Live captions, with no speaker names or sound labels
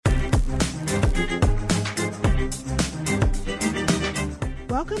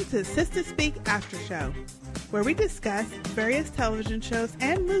Welcome to Sistah Speak After Show, where we discuss various television shows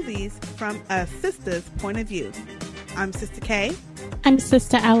and movies from a sister's point of view. I'm Sister K. I'm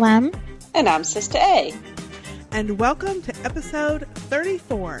Sister LM. And I'm Sister A. And welcome to episode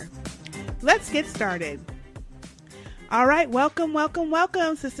 34. Let's get started. All right, welcome,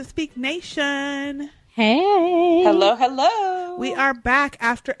 Sistah Speak Nation. Hey. Hello, hello. We are back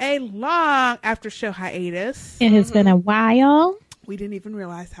after a long after-show hiatus. It has been a while. We didn't even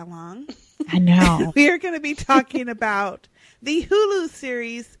realize how long. I know. We are going to be talking about the Hulu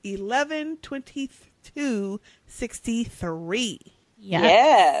series 11/22/63.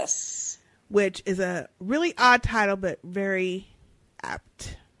 Yes. Which is a really odd title, but very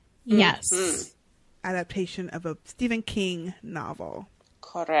apt. Yes. Mm-hmm. Adaptation of a Stephen King novel.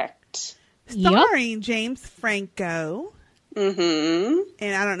 Correct. Starring James Franco. Mm-hmm.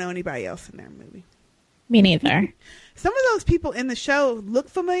 And I don't know anybody else in that movie. Me neither. Some of those people in the show look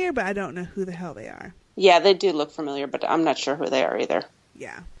familiar, but I don't know who the hell they are. Yeah, they do look familiar, but I'm not sure who they are either.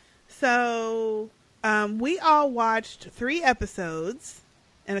 Yeah. So, we all watched 3 episodes,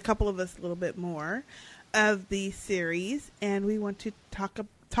 and a couple of us a little bit more, of the series, and we want to talk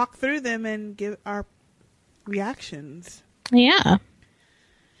through them and give our reactions. Yeah.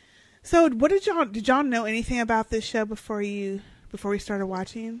 So, what did y'all know anything about this show before we started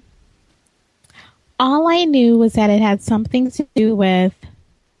watching? All I knew was that it had something to do with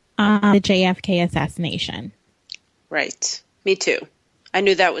the JFK assassination. Right. Me too. I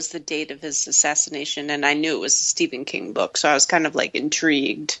knew that was the date of his assassination, and I knew it was a Stephen King book, so I was kind of like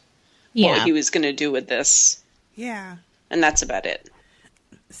intrigued what he was going to do with this. Yeah. And that's about it.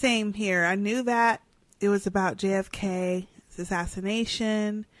 Same here. I knew that it was about JFK's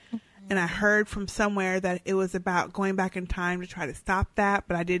assassination, and I heard from somewhere that it was about going back in time to try to stop that,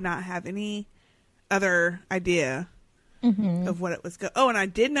 but I did not have any other idea of what it was. Oh, and I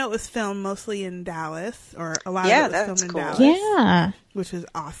did know it was filmed mostly in Dallas, or a lot of it was filmed in Dallas. Yeah. Which was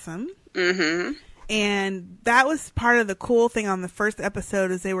awesome. Mm-hmm. And that was part of the cool thing on the first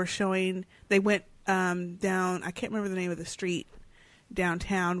episode is they went down, I can't remember the name of the street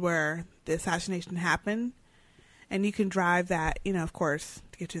downtown where the assassination happened. And you can drive that, of course,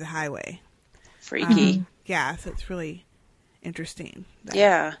 to get to the highway. Freaky. Yeah, so it's really interesting.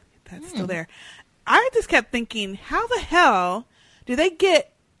 Yeah. That's still there. I just kept thinking, how the hell do they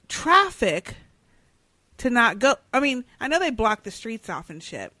get traffic to not go? I mean, I know they block the streets off and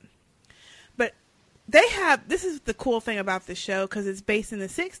shit. But this is the cool thing about the show, because it's based in the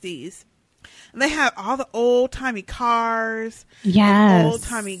 60s. And they have all the old-timey cars. Yes.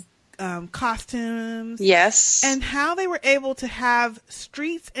 Old-timey costumes. Yes. And how they were able to have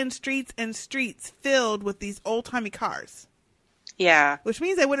streets and streets and streets filled with these old-timey cars. Yeah. Which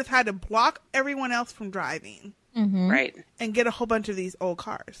means they would have had to block everyone else from driving. Mm-hmm. Right. And get a whole bunch of these old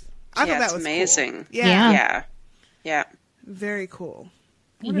cars. I thought that was amazing. Cool. Yeah. Very cool.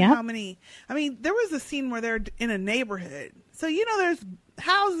 I wonder how many. I mean, there was a scene where they're in a neighborhood. So, there's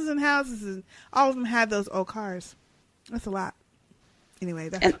houses and houses, and all of them had those old cars. That's a lot.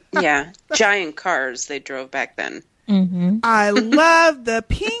 Anyway. Giant cars they drove back then. Mm-hmm. I love the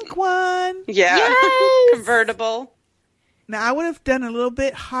pink one. Yeah. Yes! Convertible. Now, I would have done a little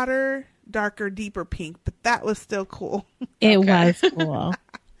bit hotter, darker, deeper pink, but that was still cool. It was cool.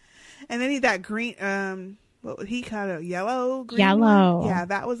 And then that green, what would he call it? Yellow? Green Yellow. One? Yeah,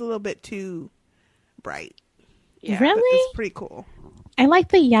 that was a little bit too bright. Yeah. Really? It's pretty cool. I like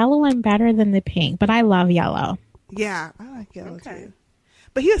the yellow one better than the pink, but I love yellow. Yeah, I like yellow too.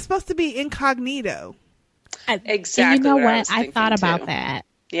 But he was supposed to be incognito. Exactly. And you know what? I thought about that.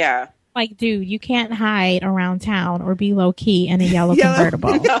 Yeah. Like, dude, you can't hide around town or be low key in a yellow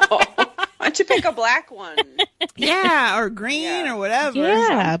convertible. No. Why don't you pick a black one? Yeah, or green or whatever.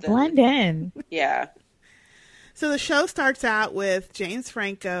 Yeah, blend in. Yeah. So the show starts out with James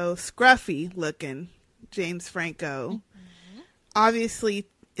Franco, scruffy looking James Franco. Obviously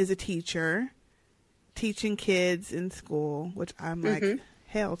is a teacher, teaching kids in school, which I'm like,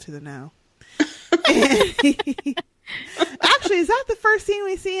 hell to the no. Actually, is that the first scene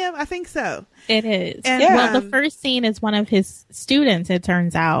we see him? I think so. It is. And, well, the first scene is one of his students, it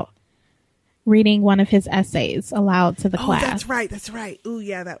turns out, reading one of his essays aloud to the class. That's right. Ooh,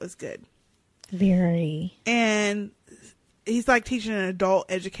 yeah, that was good. Very. And he's like teaching an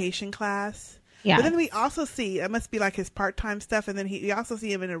adult education class. Yeah. But then we also see, that must be like his part-time stuff, and then we also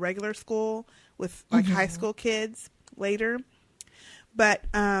see him in a regular school with like high school kids later. But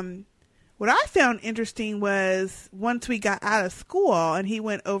what I found interesting was once we got out of school and he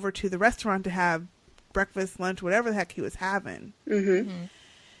went over to the restaurant to have breakfast, lunch, whatever the heck he was having,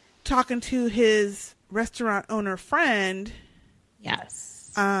 talking to his restaurant owner friend. Yes.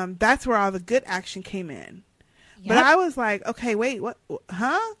 That's where all the good action came in. Yep. But I was like, okay, wait, what?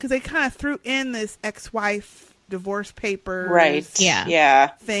 Huh? Because they kind of threw in this ex-wife divorce papers, right? Yeah,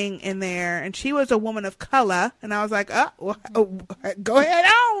 thing in there, and she was a woman of color, and I was like, go ahead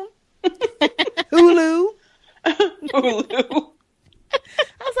on, Hulu. Hulu.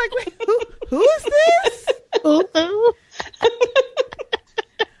 I was like, wait, who is this? Hulu.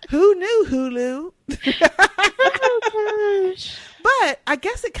 Who knew Hulu? Oh gosh. But I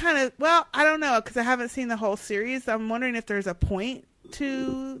guess it kind of, well, I don't know, because I haven't seen the whole series. I'm wondering if there's a point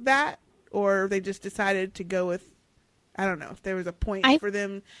to that, or they just decided to go with, I don't know, if there was a point for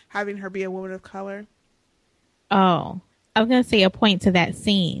them having her be a woman of color. Oh, I was going to say a point to that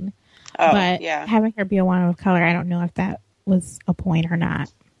scene. Oh, but yeah. Having her be a woman of color, I don't know if that was a point or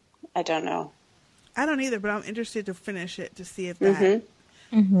not. I don't know. I don't either, but I'm interested to finish it to see if that,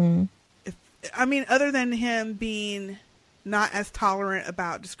 if, I mean, other than him being not as tolerant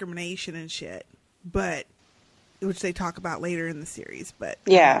about discrimination and shit, but which they talk about later in the series, but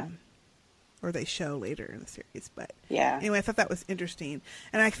yeah, or they show later in the series, but yeah. Anyway, I thought that was interesting,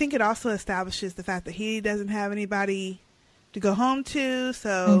 and I think it also establishes the fact that he doesn't have anybody to go home to,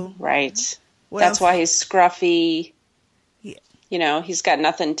 so right. That's why he's scruffy. Yeah. You know, he's got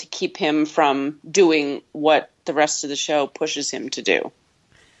nothing to keep him from doing what the rest of the show pushes him to do.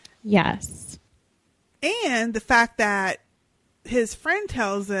 Yes. And the fact that his friend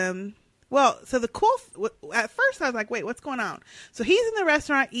tells him, well, so at first I was like, wait, what's going on? So he's in the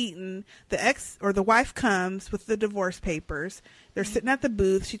restaurant eating, the wife comes with the divorce papers. They're sitting at the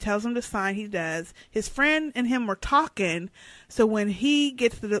booth. She tells him to sign. He does. His friend and him were talking. So when he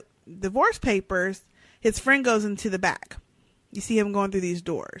gets the divorce papers, his friend goes into the back. You see him going through these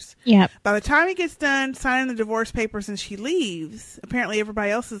doors. Yep. By the time he gets done signing the divorce papers and she leaves, apparently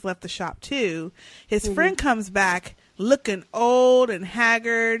everybody else has left the shop too. His friend comes back looking old and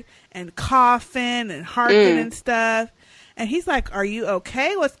haggard and coughing and harking and stuff. And he's like, are you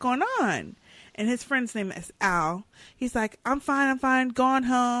okay? What's going on? And his friend's name is Al. He's like, I'm fine. Going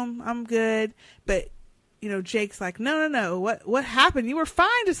home. I'm good. But, you know, Jake's like, no. What happened? You were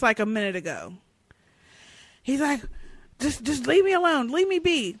fine just like a minute ago. He's like, just leave me alone. Leave me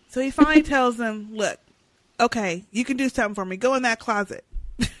be. So he finally tells them, look, okay, you can do something for me. Go in that closet.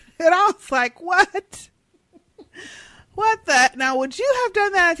 And I was like, what? What the? Now, would you have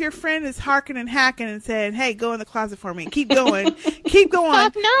done that if your friend is harking and hacking and saying, hey, go in the closet for me. Keep going. Keep going.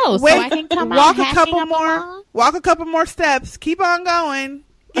 Fuck no. Wait, so I can come walk out a couple hacking more. along? Walk a couple more steps. Keep on going.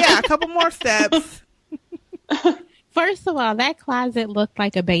 Yeah, a couple more steps. First of all, that closet looked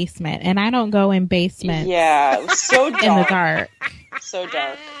like a basement, and I don't go in basements. Yeah, it was so dark. In the dark. So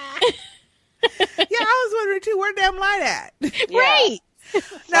dark. Yeah, I was wondering too, where damn light at? Yeah. Right.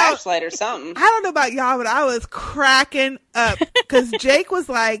 Flashlight or something. I don't know about y'all, but I was cracking up because Jake was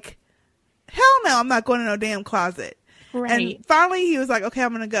like, hell no, I'm not going to no damn closet. Right. And finally he was like, okay,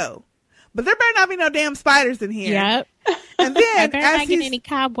 I'm going to go. But there better not be no damn spiders in here. Yep. And then I better not get any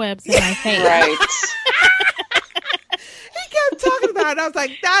cobwebs in my face. Right. He kept talking about it. I was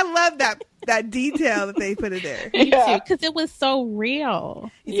like, I love that detail that they put in there. Yeah. Because it was so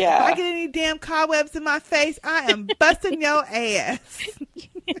real. Yeah. If I get any damn cobwebs in my face, I am busting your ass.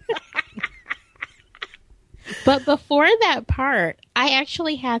 But before that part, I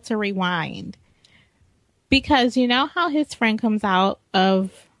actually had to rewind. Because you know how his friend comes out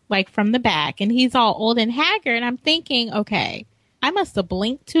of, like, from the back, and he's all old and haggard, and I'm thinking, okay, I must have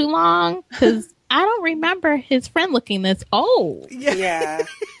blinked too long, because I don't remember his friend looking this old. Yeah.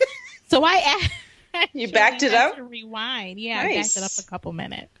 So I You backed it up? to rewind. Yeah, Nice. I backed it up a couple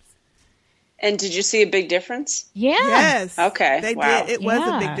minutes. And did you see a big difference? Yeah. Yes. Okay. They Wow. did. It was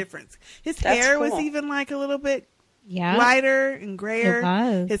a Yeah. big difference. His That's hair was cool. even like a little bit Yeah. lighter and grayer. It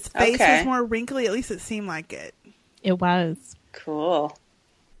was. His face Okay. was more wrinkly. At least it seemed like it. It was. Cool.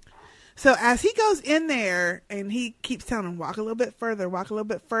 So as he goes in there and he keeps telling him, walk a little bit further, walk a little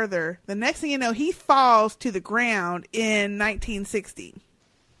bit further. The next thing you know, he falls to the ground in 1960.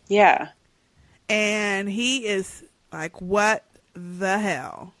 Yeah. And he is like, what the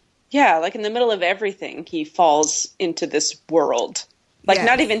hell? Yeah, like in the middle of everything, he falls into this world. Like Yeah.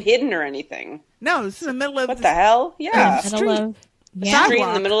 not even hidden or anything. No, it's in the middle of What the hell? Yeah. Middle street. of, A yeah. street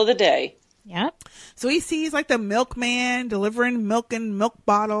in the middle of the day. Yep. So he sees like the milkman delivering milk in milk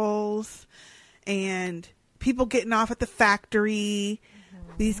bottles and people getting off at the factory.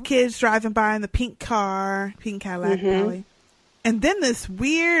 These kids driving by in the pink Cadillac probably. And then this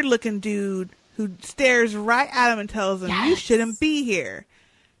weird looking dude who stares right at him and tells him, you Yes. shouldn't be here.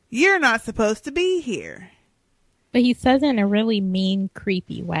 You're not supposed to be here. But he says it in a really mean,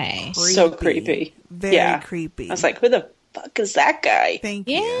 creepy way. So creepy. Very Yeah. creepy. I was like, who the fuck is that guy? Thank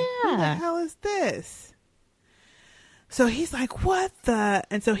you. Who the hell is this? So he's like, what the?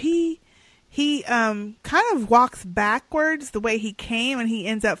 And so he kind of walks backwards the way he came, and he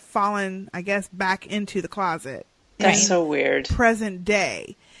ends up falling, I guess, back into the closet. That's so weird. Present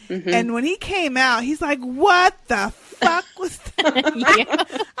day. Mm-hmm. And when he came out, he's like, what the fuck was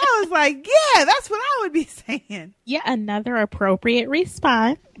that? I was like, yeah, that's what I would be saying. Yeah, another appropriate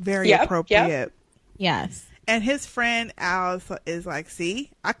response. Very appropriate. Yep. Yes. And his friend Al is like, see,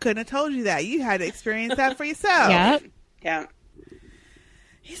 I couldn't have told you that. You had to experience that for yourself. Yep. Yeah.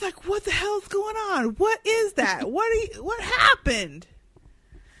 He's like, what the hell's going on? What is that? What happened?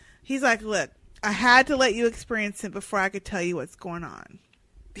 He's like, look, I had to let you experience it before I could tell you what's going on.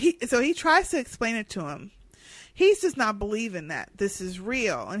 So he tries to explain it to him. He's just not believing that this is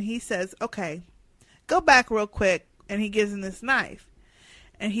real. And he says, okay, go back real quick. And he gives him this knife.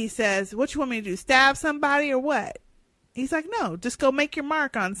 And he says, what you want me to do? Stab somebody or what? He's like, no, just go make your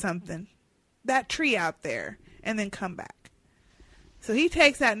mark on something. That tree out there. And then come back. So he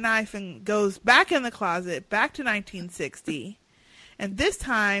takes that knife and goes back in the closet, back to 1960. And this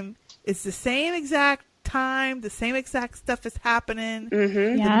time, it's the same exact time, the same exact stuff is happening.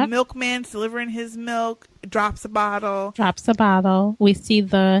 Mm-hmm. Yep. The milkman's delivering his milk, drops a bottle. We see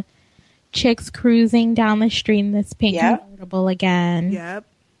the chicks cruising down the street in this pink convertible again. Yep.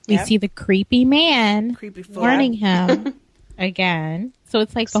 We see the creepy man warning him again. So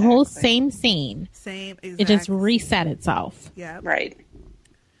it's like the whole same scene. Same exact. It just reset itself. Yeah. Right.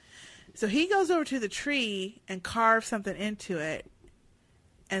 So he goes over to the tree and carves something into it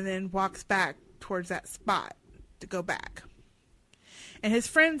and then walks back towards that spot to go back. And his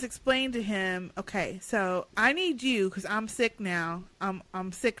friends explained to him, okay, so I need you, because I'm sick now.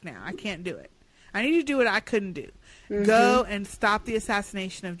 I'm sick now. I can't do it. I need you to do what I couldn't do. Mm-hmm. Go and stop the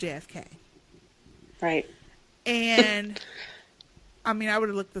assassination of JFK. Right. And, I mean, I would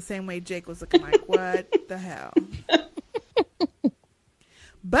have looked the same way Jake was looking like, what the hell?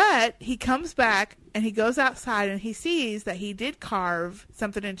 But he comes back and he goes outside and he sees that he did carve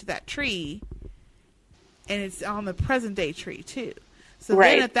something into that tree. And it's on the present day tree, too. So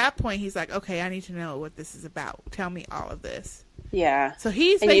then at that point, he's like, okay, I need to know what this is about. Tell me all of this. Yeah. So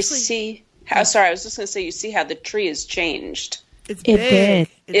he's and basically... you see how, sorry, I was just going to say, you see how the tree has changed. It's big.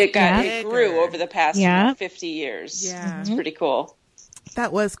 It grew over the past 50 years. Yeah. It's pretty cool.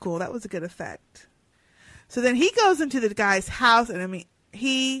 That was cool. That was a good effect. So then he goes into the guy's house, and I mean,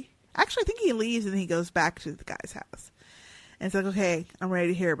 I think he leaves and he goes back to the guy's house. And it's like, okay, I'm ready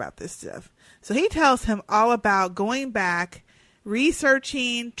to hear about this stuff. So he tells him all about going back,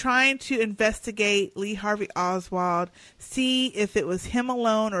 researching, trying to investigate Lee Harvey Oswald, see if it was him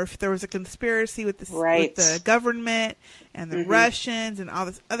alone or if there was a conspiracy with the government and the Russians and all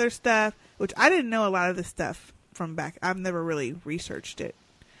this other stuff, which I didn't know a lot of this stuff from back. I've never really researched it.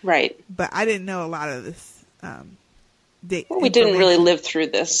 Right. But I didn't know a lot of this. We didn't really live through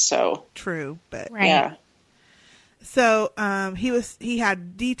this, so. True, but. Right. Yeah. So he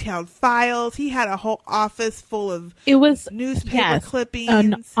had detailed files. He had a whole office full of newspaper clippings.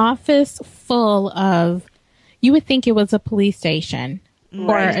 An office full of, you would think it was a police station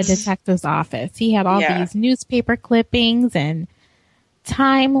or a detective's office. He had all these newspaper clippings and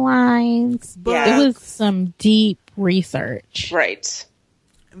timelines. Books. It was some deep research. Right.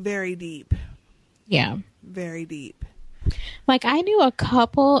 Very deep. Yeah. Very deep. Like, I knew a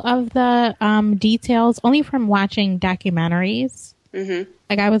couple of the details only from watching documentaries. Mm-hmm.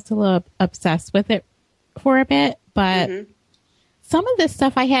 Like, I was a little obsessed with it for a bit, but some of this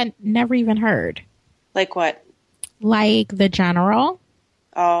stuff I had never even heard. Like what? Like the general.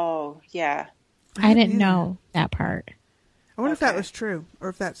 Oh, yeah. I didn't know that part. I wonder if that was true, or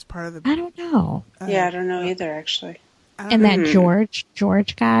if that's part of the... I don't know. Yeah, I don't know either, actually. And that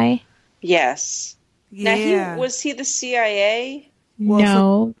George guy? Yes. Yeah. Now, was he the CIA?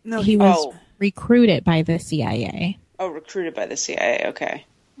 No, he was recruited by the CIA. Oh, recruited by the CIA. Okay.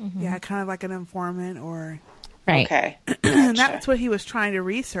 Mm-hmm. Yeah, kind of like an informant or... Right. Okay. And that's what he was trying to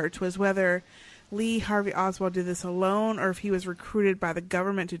research, was whether Lee Harvey Oswald did this alone or if he was recruited by the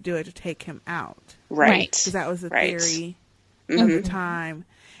government to do it to take him out. Right. Because that was the theory of the time.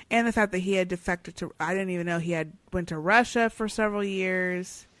 And the fact that he had defected to... I didn't even know he went to Russia for several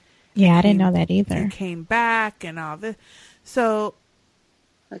years. Yeah, I didn't know that either. And came back and all this. So,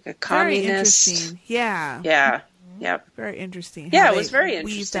 like a communist. Very interesting. Yeah. Yeah. Yep. Very interesting. Yeah, it was very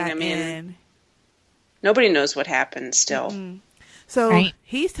interesting. I mean, nobody knows what happened still. Mm-hmm. So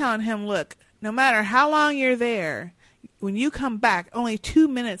he's telling him, look, no matter how long you're there, when you come back, only 2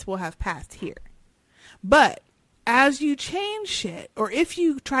 minutes will have passed here. But as you change shit, or if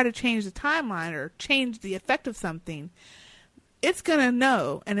you try to change the timeline or change the effect of something, it's going to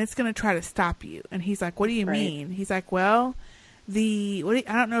know, and it's going to try to stop you. And he's like, what do you mean? He's like, well, I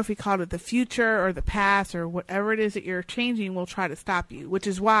don't know if he called it the future or the past or whatever it is that you're changing will try to stop you, which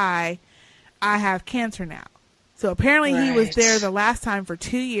is why I have cancer now. So apparently he was there the last time for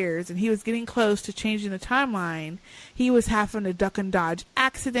 2 years, and he was getting close to changing the timeline. He was having to duck and dodge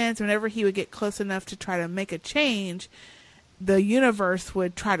accidents. Whenever he would get close enough to try to make a change, the universe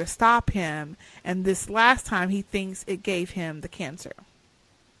would try to stop him. And this last time, he thinks it gave him the cancer.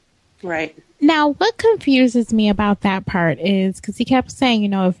 Right. Now, what confuses me about that part is because he kept saying, you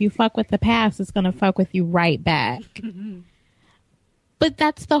know, if you fuck with the past, it's going to fuck with you right back. But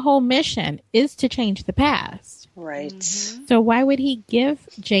that's the whole mission, is to change the past. Right. Mm-hmm. So why would he give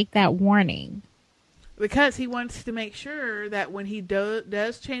Jake that warning? Because he wants to make sure that when he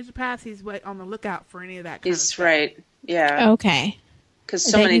does change the past, he's on the lookout for any of that kind of stuff. Right. Yeah. Okay. Because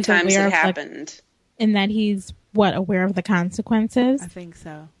so many times it happened. And that he's, aware of the consequences? I think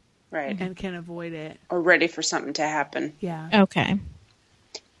so. Right. And can avoid it. Or ready for something to happen. Yeah. Okay.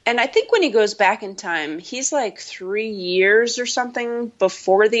 And I think when he goes back in time, he's like 3 years or something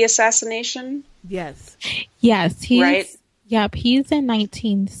before the assassination. Yes. Yes. Right? Yep. He's in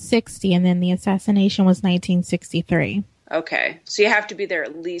 1960, and then the assassination was 1963. Okay. So you have to be there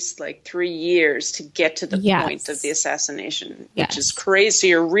at least like 3 years to get to the point of the assassination, which is crazy. So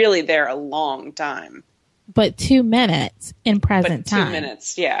you're really there a long time. But 2 minutes in present time. 2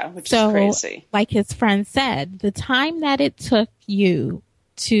 minutes, yeah, which is crazy. Like his friend said, the time that it took you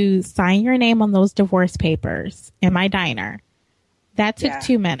to sign your name on those divorce papers in my diner, that took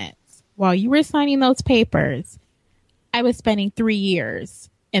 2 minutes. While you were signing those papers, I was spending 3 years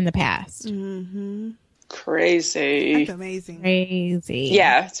in the past. Mm-hmm. Crazy. That's amazing. Crazy.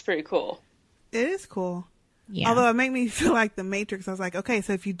 Yeah, it's pretty cool. It is cool. Yeah. Although it made me feel like the Matrix. I was like, okay,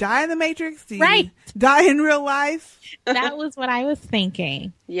 so if you die in the Matrix, do you die in real life? That was what I was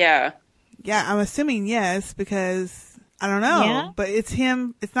thinking. Yeah. Yeah, I'm assuming yes, because I don't know. Yeah. But it's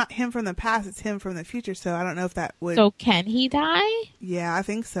him. It's not him from the past. It's him from the future. So I don't know if that would. So can he die? Yeah, I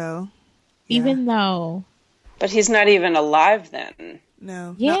think so. Yeah. Even though. But he's not even alive then.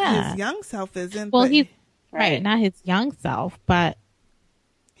 No. Yeah. Not his young self isn't. Well, but he's right. Not his young self, but.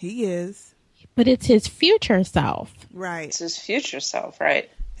 He is. But it's his future self. Right. It's his future self,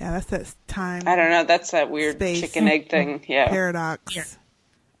 right? Yeah, that's that time. I don't know. That's that weird chicken egg thing. Yeah. Paradox.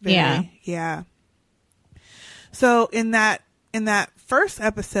 Yeah. Very, yeah. So in that first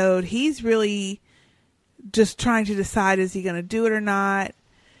episode, he's really just trying to decide, is he going to do it or not?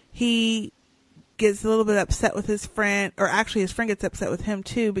 He gets a little bit upset with his friend, or actually his friend gets upset with him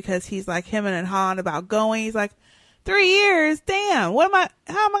too, because he's like him and Han about going. He's like, 3 years, damn. How am I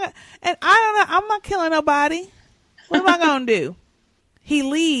going? And I don't know. I'm not killing nobody. What am I going to do? He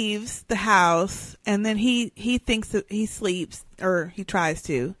leaves the house, and then he thinks that he sleeps, or he tries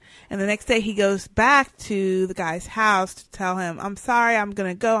to. And the next day he goes back to the guy's house to tell him, I'm sorry, I'm going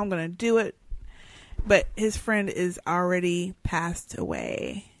to go, I'm going to do it. But his friend is already passed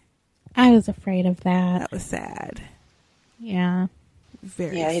away. I was afraid of that. That was sad. Yeah.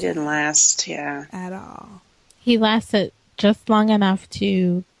 Very Yeah, he sad. didn't last, yeah. At all. He lasted just long enough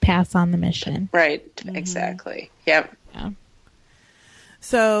to pass on the mission. Right, exactly. Yep. Yeah.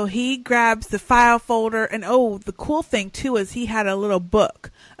 So he grabs the file folder, and the cool thing too is he had a little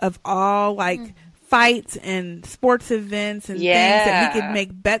book of all fights and sports events and things that he could make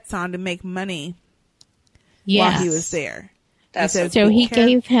bets on to make money while he was there. That's said, So he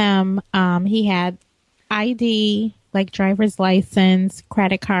gave him, he had ID, like driver's license,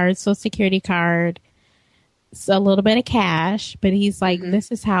 credit card, social security card, a little bit of cash, but he's like,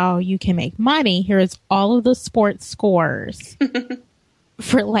 this is how you can make money. Here's all of the sports scores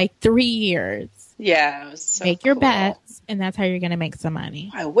for like 3 years. Yeah, it was so make your cool. bets, and that's how you're going to make some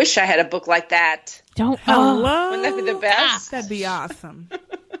money. I wish I had a book like that. Hello? Wouldn't that be the best? That'd be awesome.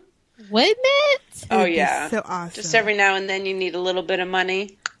 Wouldn't it? Oh, It'd be yeah. so awesome. Just every now and then you need a little bit of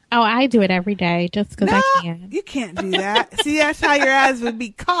money. Oh, I do it every day just because I can. You can't do that. See, that's how your ass would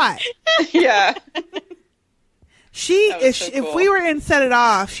be caught. Yeah. If we were in Set It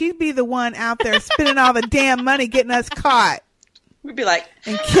Off, she'd be the one out there spending all the damn money getting us caught. We'd be like,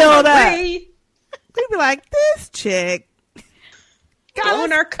 and killed up. We'd be like, this chick got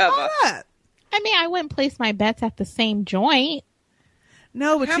blowing our cover. Up. I mean, I wouldn't place my bets at the same joint.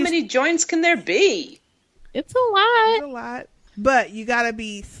 No, but how many joints can there be? It's a lot. It's a lot. But you got to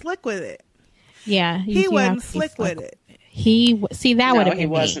be slick with it. Yeah. He wasn't slick with it. That would have been he me.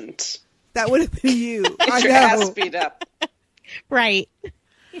 wasn't. That would have been you. Get your ass beat up. Right.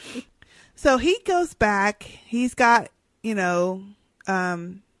 So he goes back. He's got, all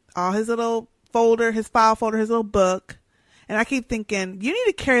his little folder, his file folder, his little book. And I keep thinking, you need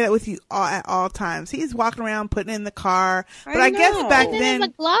to carry that with you at all times. He's walking around putting it in the car. But I guess back then, in the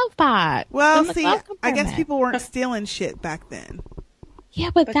glove box. Well, see, I guess people weren't stealing shit back then. Yeah,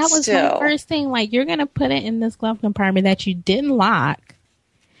 but that was my first thing. Like, you're going to put it in this glove compartment that you didn't lock.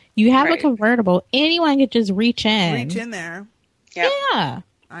 You have a convertible. Anyone could just reach in. Reach in there. Yep. Yeah.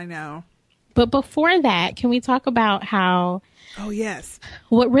 I know. But before that, can we talk about how... Oh, yes.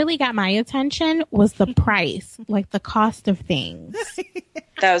 What really got my attention was the price, like the cost of things.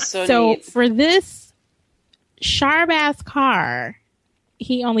 That was so neat. For this sharp-ass car,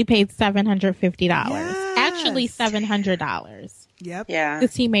 he only paid $750. Yes. Actually, $700. Yep. Yeah.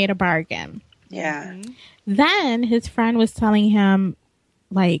 Because he made a bargain. Yeah. Mm-hmm. Then his friend was telling him,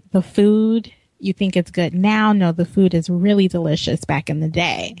 like, the food, you think it's good now? No, the food is really delicious back in the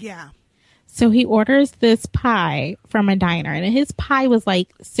day. Yeah. So he orders this pie from a diner, and his pie was like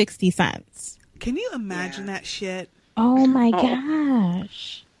 60 cents. Can you imagine that shit? Oh my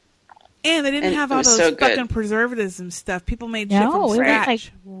gosh. And they didn't have all those fucking preservatives and stuff. People made shit from scratch. It was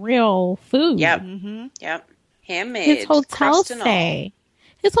like real food. Yep. Mm-hmm. Yep. Handmade. His hotel stay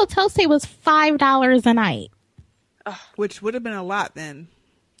was $5 a night. Which would have been a lot then.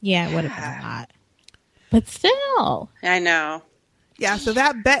 Yeah, it would have been a lot. But still. I know. Yeah, so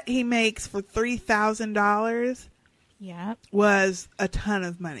that bet he makes for $3,000 was a ton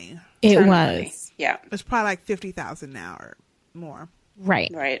of money. It was. Yeah. It's probably like $50,000 now or more. Right.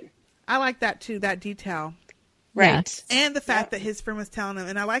 Right. I like that too, that detail. Right. Yes. And the fact that his friend was telling him,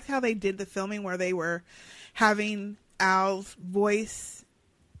 and I liked how they did the filming where they were having Al's voice,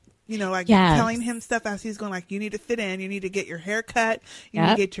 telling him stuff as he's going, like, you need to fit in, you need to get your hair cut, you need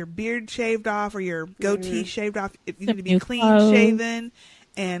to get your beard shaved off or your goatee shaved off, you need to be clean shaven,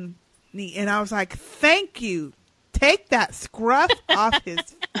 and I was like, thank you, take that scruff off his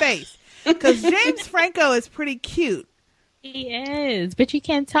face, because James Franco is pretty cute. He is, but you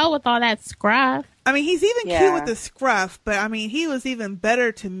can't tell with all that scruff. I mean, he's even cute with the scruff, but I mean, he was even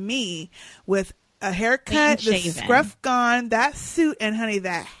better to me with a haircut, the scruff gone, that suit, and honey,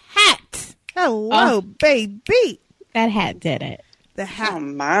 that hat. Hello, baby. That hat did it. The hat. Oh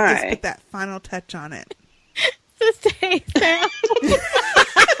my! Just put that final touch on it. Sistah.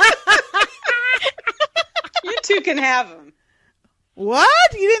 You two can have him.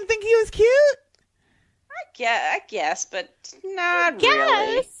 What? You didn't think he was cute? I guess, but not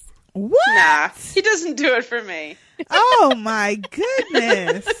really. What? Nah, he doesn't do it for me. Oh my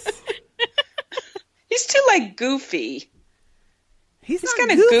goodness. He's too goofy. He's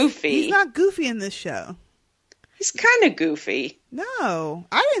kind of goofy. He's not goofy in this show. He's kind of goofy. No,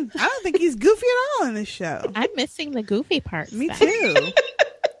 I don't think he's goofy at all in this show. I'm missing the goofy parts. Me too.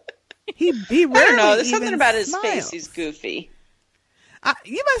 He rarely I don't know. There's something even about his smiles. face. He's goofy.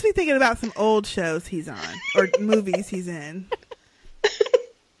 You must be thinking about some old shows he's on or movies he's in.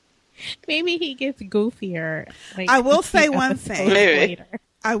 Maybe he gets goofier. I will say one thing. Maybe.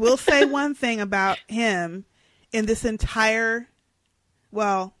 I will say one thing about him in this entire,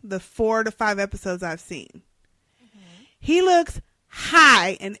 the 4 to 5 episodes I've seen. Mm-hmm. He looks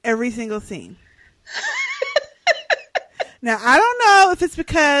high in every single scene. Now, I don't know if it's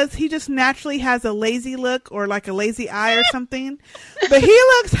because he just naturally has a lazy look or like a lazy eye or something, but he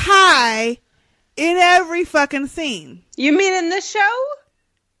looks high in every fucking scene. You mean in this show?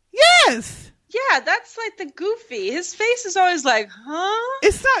 Yes. Yeah, that's like the goofy. His face is always like, huh?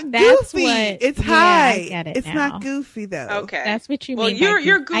 It's not That's goofy. It's high. I get it it's now. not goofy though. Okay. That's what you well, mean.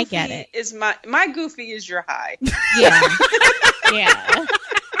 Your goofy I get it. is my goofy is your high. Yeah. Yeah.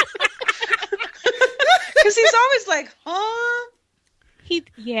 Because he's always like, huh? He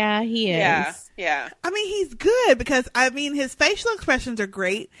is. Yeah. I mean, he's good because, his facial expressions are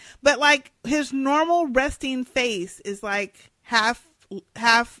great, but like his normal resting face is like half,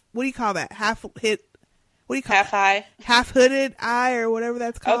 what do you call that? Half hit, what do you call Half it? eye? Half hooded eye or whatever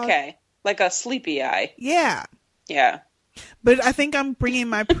that's called. Okay. Like a sleepy eye. Yeah. Yeah. But I think I'm bringing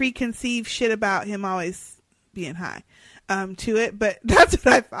my preconceived shit about him always being high to it, but that's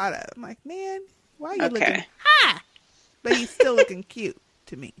what I thought of. I'm like, man, why are you looking high? But he's still looking cute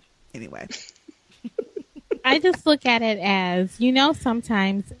to me. Anyway. I just look at it as,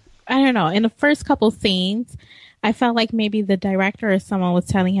 sometimes, I don't know, in the first couple scenes, I felt like maybe the director or someone was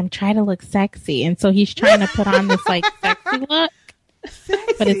telling him, try to look sexy. And so he's trying to put on this sexy look,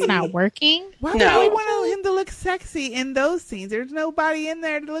 but it's not working. Why would we want him to look sexy in those scenes? There's nobody in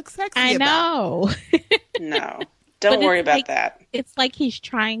there to look sexy I know. No. Don't worry about that. It's like he's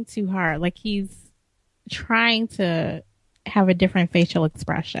trying too hard. Like he's trying to have a different facial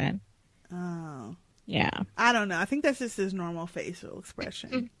expression. Oh. Yeah. I don't know. I think that's just his normal facial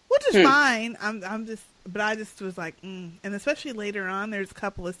expression, which is fine. But I just was like, And especially later on, there's a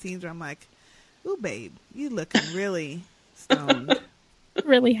couple of scenes where I'm like, ooh, babe, you looking really stoned.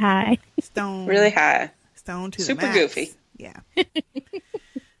 Really high. Stoned. Really high. Stoned to Super the max. goofy. Yeah.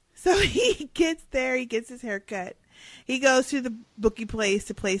 So he gets there. He gets his hair cut. He goes to the bookie place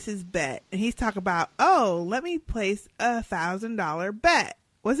to place his bet. And he's talking about, let me place $1,000 bet.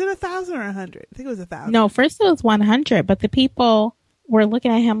 Was it 1,000 or 100? I think it was 1,000. No, first it was 100, but the people were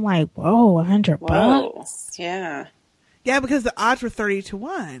looking at him like, whoa, 100 bucks. Yeah. Yeah, because the odds were 30 to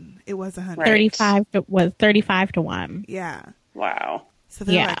 1. It was 100. Right. 35 to 1. Yeah. Wow. So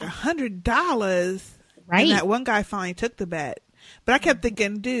they're like $100. Right. And that one guy finally took the bet. But I kept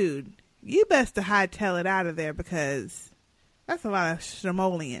thinking, dude, you best to hightail it out of there because that's a lot of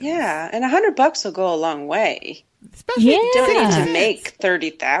simoleons. Yeah, and $100 will go a long way. Especially You don't need to make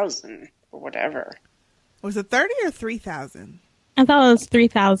 30,000 or whatever. Was it 30 or 3,000? I thought it was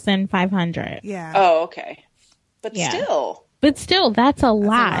 3,500. Yeah. Oh, okay. But still. But still, that's a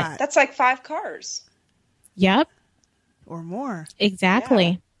lot. That's like 5 cars. Yep. Or more. Exactly.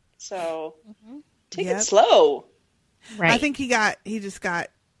 Yeah. So take it slow. Right. I think he just got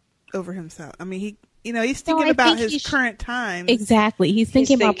over himself. I mean, he's thinking about his current times. Exactly. He's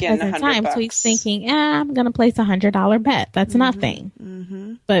thinking about present time. So he's thinking, I'm going to place $100 bet. That's nothing.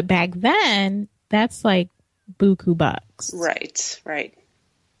 Mm-hmm. But back then, that's like buku bucks. Right.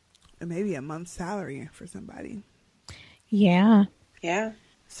 And maybe a month's salary for somebody. Yeah. Yeah.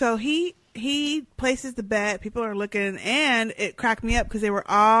 So he places the bet. People are looking, and it cracked me up because they were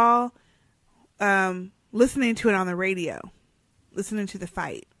all listening to it on the radio, listening to the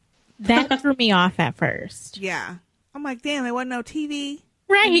fight. That threw me off at first. Yeah. I'm like, damn, there wasn't no TV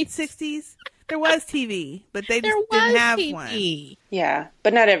right. in the 60s. There was TV, but they just didn't have TV. one. Yeah,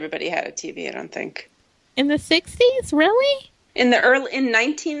 but not everybody had a TV, I don't think. In the 60s? Really? In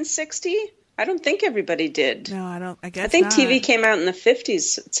 1960? I don't think everybody did. No, I don't. I guess I think not. TV came out in the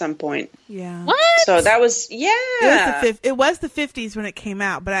 50s at some point. Yeah. What? So that was, It was the 50s when it came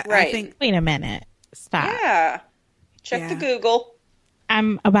out, but I think. Wait a minute. Stop. Yeah. Check the Google.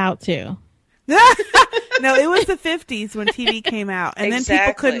 I'm about to. No, it was the 50s when TV came out, and then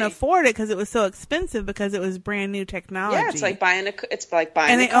people couldn't afford it because it was so expensive because it was brand new technology. Yeah, it's like buying a car.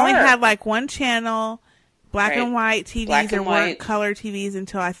 And they only had like one channel, black and white TVs. There weren't color TVs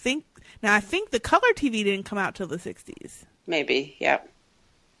until I think the color TV didn't come out till the 60s. Maybe, yep.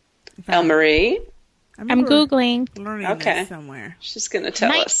 El Marie? I'm Googling. Learning this somewhere. She's going to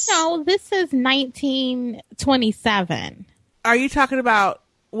tell us. No, this is 1927. Are you talking about,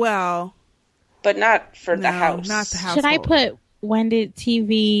 but not for the house. Not the house. Should I put, when did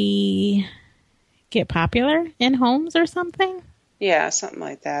TV get popular in homes or something? Yeah, something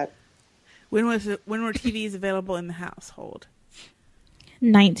like that. When were TVs available in the household?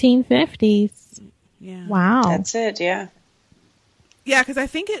 1950s. Yeah. Wow. That's it, yeah. Yeah, because I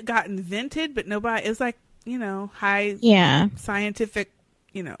think it got invented, but nobody, it was like, high scientific,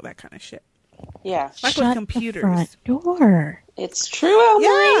 that kind of shit. Yeah. Like with computers. The front door. It's true, El Marie.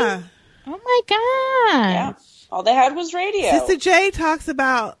 Yeah. Oh my god. Yeah. All they had was radio. Sister J talks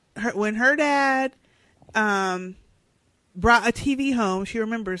about when her dad brought a TV home. She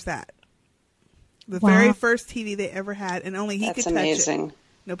remembers that. The very first TV they ever had, and only he could touch it.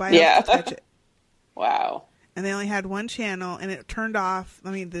 Nobody else could touch it. Wow. And they only had one channel, and it turned off.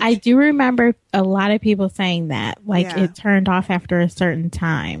 I do remember a lot of people saying that. It turned off after a certain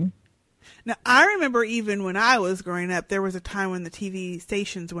time. Now, I remember even when I was growing up, there was a time when the TV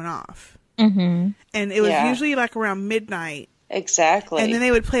stations went off. Mm-hmm. And it was usually like around midnight. Exactly. And then they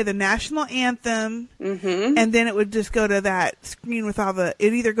would play the national anthem. Mm-hmm. And then it would just go to that screen with it'd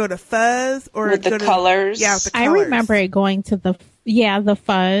either go to fuzz or with the colors. Yeah, with the colors. I remember it going to the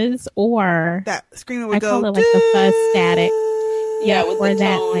fuzz or that screen would go. I call it like the fuzz static. Yeah, with the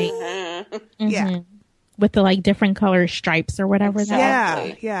that tone. Yeah. With the different color stripes or whatever.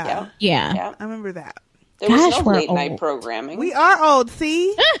 Exactly. Yeah. I remember that. There was no late night programming. We are old,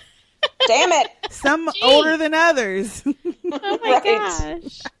 see? Damn it. Some older than others. Oh my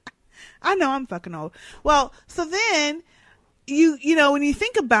gosh. I know I'm fucking old. Well, so then when you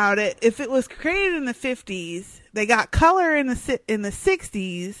think about it, if it was created in the 50s, they got color in the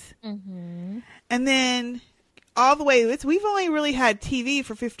 60s, and then all the way, we've only really had TV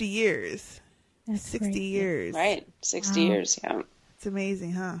for 50 years. That's 60 crazy. years. Right. 60 years, yeah. It's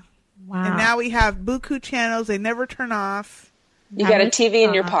amazing, huh? Wow. And now we have buku channels. They never turn off. You got a TV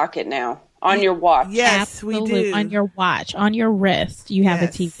in your pocket now. On your watch. Yes, Absolutely. we do. On your watch. On your wrist, you have a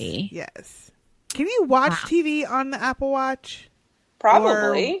TV. Yes. Can you watch TV on the Apple Watch?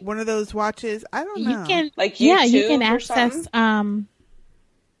 Probably. Or one of those watches. I don't know. You can, like YouTube yeah, you can or access something?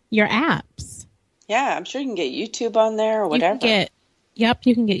 your apps. Yeah, I'm sure you can get YouTube on there or whatever. You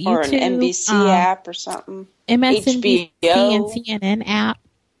can get YouTube. Or an NBC app or something. MSNBC and CNN app.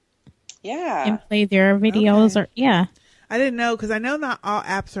 Yeah. And play their videos I didn't know, because I know not all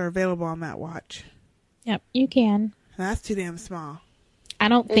apps are available on that watch. Yep, you can. That's too damn small. I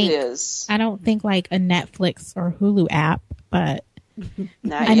don't think like a Netflix or Hulu app, but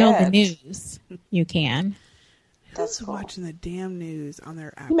I know the news. You can. That's cool. Watching the damn news on their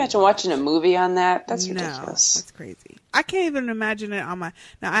app. Can you imagine watching a movie on that? That's ridiculous. That's crazy. I can't even imagine it on my.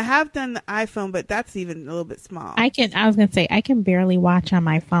 Now I have done the iPhone, but that's even a little bit small. I was gonna say I can barely watch on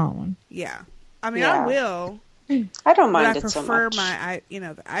my phone. Yeah, I mean I will. I don't mind it so much. I prefer my, the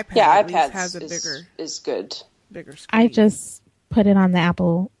iPad. Yeah, iPad has a bigger is good. Bigger screen. I just put it on the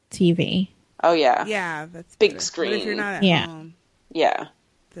Apple TV. Oh yeah, yeah, that's big better. screen. But if you're not at home, yeah,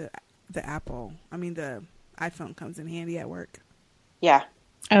 the Apple. I mean the iPhone comes in handy at work. Yeah.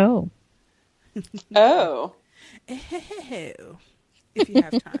 Oh. Oh. If you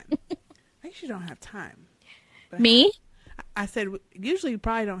have time. I usually don't have time. Me? I said usually you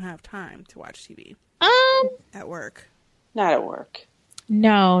probably don't have time to watch TV. At work. Not at work.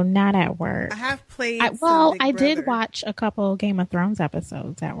 No, not at work. I have played. I did watch a couple Game of Thrones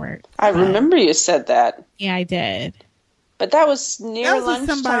episodes at work. I remember you said that. Yeah, I did. But that was near lunchtime.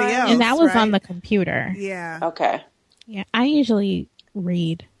 Somebody else, and that was on the computer. Yeah. Okay. Yeah, I usually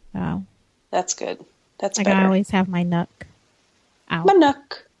read, though. That's good. That's like better. I always have my Nook out. My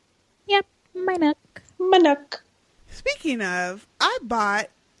Nook. Yep, my Nook. My Nook. Speaking of, I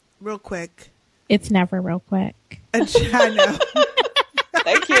bought, real quick. It's never real quick. I know.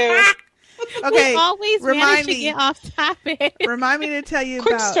 Thank you. Okay. We always manage to get off topic. Remind me to tell you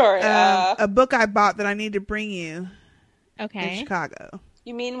Quick about story. A book I bought that I need to bring you. Okay. In Chicago.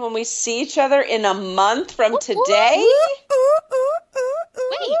 You mean when we see each other in a month from today? Wait,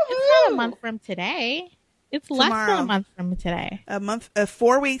 it's not a month from today. It's less than a month from today.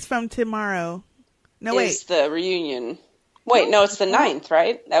 4 weeks from tomorrow. No, wait. It's the reunion. Wait, no, it's the 9th,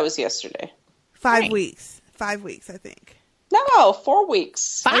 right? That was yesterday. 5 weeks. 5 weeks, I think. No, 4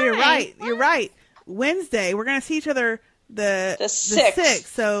 weeks. Oh, you're right. You're right. Wednesday. We're going to see each other the 6th.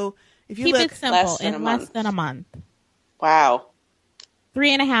 So if you keep look it simple, in less than a month. Wow.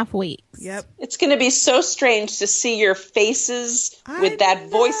 3.5 weeks. Yep. It's going to be so strange to see your faces with that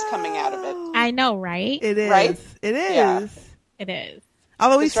voice coming out of it. I know, right? It is. Right? It is. Yeah. It is.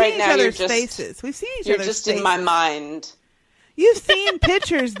 Although we've seen right each other's faces. We've seen each other's faces. You're just in my mind. You've seen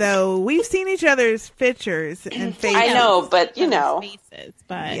pictures, though. We've seen each other's pictures and faces. I know, but you know. Faces,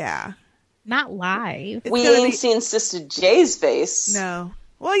 but yeah. Not live. We ain't seen Sister J's face. No.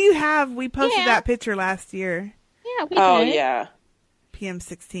 Well, you have. We posted that picture last year. Yeah, we did. Oh, yeah. PM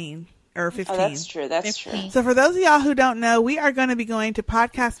 16 or 15. Oh, that's true. That's 15. True. So for those of y'all who don't know, we are going to be going to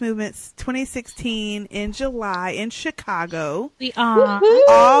Podcast Movements 2016 in July in Chicago. We are.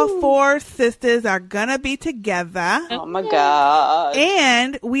 All 4 sisters are going to be together. Oh my God.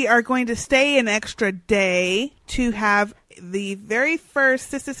 And we are going to stay an extra day to have the very first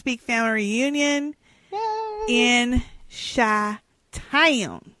Sister Speak family reunion in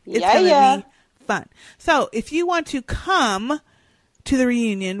Chi-Town. It's going to be fun. So if you want to come to the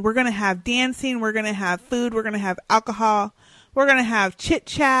reunion, we're going to have dancing, we're going to have food, we're going to have alcohol, we're going to have chit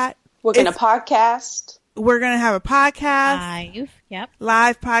chat. We're going to podcast. We're going to have a podcast. Live. Yep.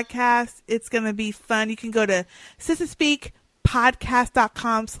 Live podcast. It's going to be fun. You can go to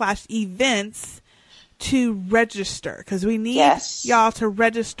sisterspeakpodcast.com/events to register, because we need y'all to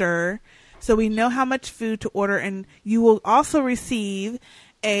register so we know how much food to order, and you will also receive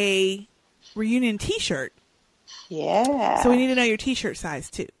a reunion t-shirt. Yeah. So we need to know your t-shirt size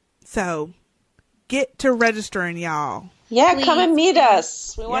too. So get to registering, y'all. Yeah, please. Come and meet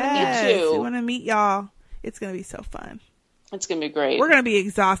us. We want to meet you. We want to meet y'all. It's going to be so fun. It's going to be great. We're going to be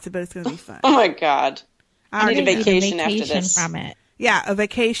exhausted, but it's going to be fun. Oh my God. I need a vacation after this. From it. Yeah, a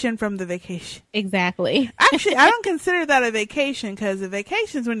vacation from the vacation. Exactly. Actually, I don't consider that a vacation, because a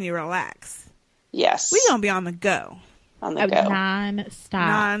vacation is when you relax. Yes. We're going to be on the go. On the go.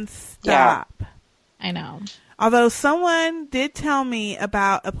 Non-stop. Yeah. I know. Although someone did tell me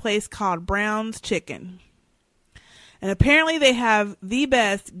about a place called Brown's Chicken. And apparently they have the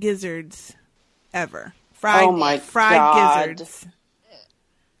best gizzards ever. Fried gizzards.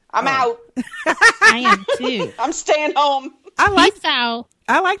 I'm out. I am too. I'm staying home. I like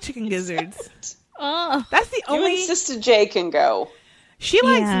chicken gizzards. Oh, that's the only. You and Sister J can go. She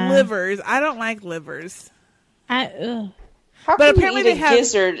likes livers. I don't like livers. How but apparently you eat a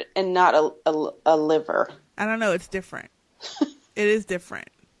gizzard and not a liver? I don't know. It's different. It is different.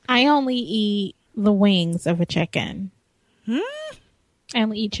 I only eat the wings of a chicken. I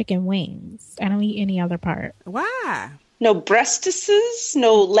only eat chicken wings. I don't eat any other part. Why? No breastises?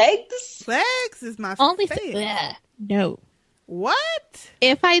 No legs? Legs is my Only favorite. No. What?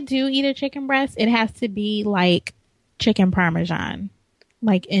 If I do eat a chicken breast, it has to be like chicken parmesan.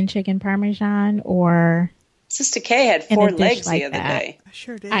 Like in chicken parmesan or... Sister K had 4 legs like the other day. I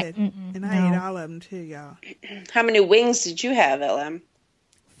sure did. I ate all of them too, y'all. How many wings did you have, LM?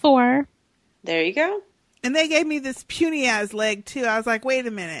 4. There you go. And they gave me this puny ass leg too. I was like, wait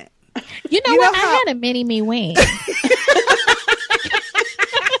a minute. You know what? I had a mini-me wing. You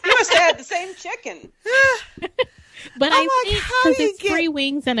must have had the same chicken. But I think because it's 3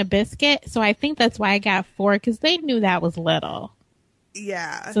 wings and a biscuit, so I think that's why I got 4, because they knew that was little.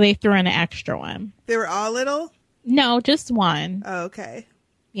 Yeah. So they threw in an extra one. They were all little? No, just one. Oh, okay.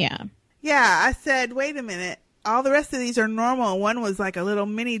 Yeah. Yeah, I said, wait a minute. All the rest of these are normal. One was like a little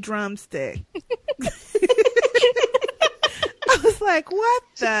mini drumstick. I was like, what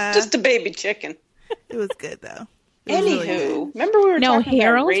the? Just a baby chicken. It was good, though. Anywho, really remember we were talking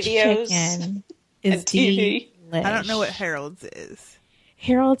Harold's about radios chicken is and TV? I don't know what Harold's is.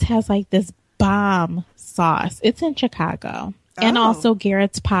 Harold's has like this bomb sauce. It's in Chicago. Oh. And also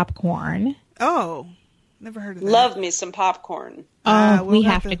Garrett's popcorn. Oh, never heard of that. Love me some popcorn. We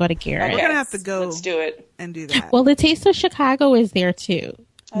have to go to Garrett. We're going to have to go. Let's do it. And do that. Well, the Taste of Chicago is there too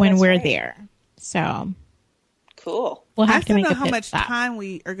when we're there. So cool. We'll have to make know how much time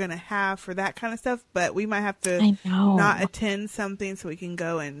we are going to have for that kind of stuff, but we might have to not attend something so we can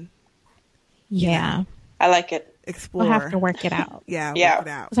go and I like it. Explore. We'll have to work it out. Work it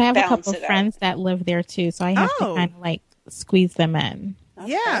out. Because I have a couple of friends that live there too, so I have to kind of like squeeze them in.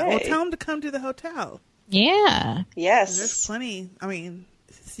 Okay. Yeah, well, tell them to come to the hotel. Yeah. Yes. There's plenty. I mean,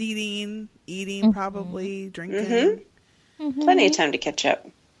 seating, eating, probably drinking. Plenty of time to catch up.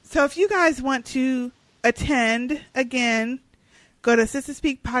 So if you guys want to attend again, go to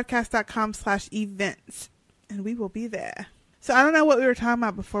sisterspeakpodcast.com/events and we will be there. So I don't know what we were talking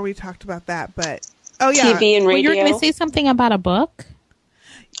about before we talked about that, but TV and radio. Well, you were going to say something about a book?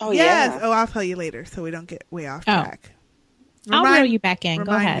 Oh, yes. Yeah. Oh, I'll tell you later so we don't get way off track. I'll reel you back in.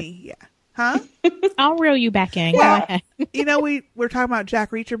 Go ahead. Me. Yeah. Huh? I'll reel you back in. Go ahead. You know, we're talking about Jack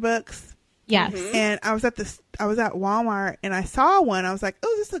Reacher books. Yes. And I was at Walmart and I saw one. I was like,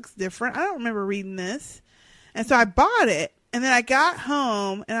 oh, this looks different. I don't remember reading this. And so I bought it. And then I got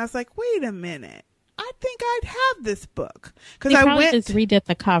home and I was like, wait a minute. I think I'd have this book. Because I went just redid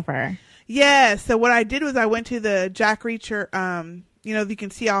the cover. Yeah. So what I did was I went to the Jack Reacher, you can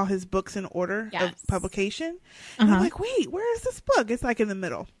see all his books in order of publication. And I'm like, wait, where is this book? It's like in the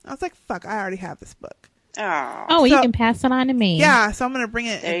middle. I was like, fuck, I already have this book. Oh, you can pass it on to me. Yeah, so I'm going to bring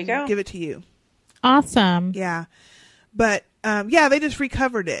it and give it to you. Awesome. Yeah. But, they just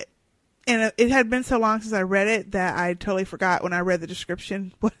recovered it. And it had been so long since I read it that I totally forgot when I read the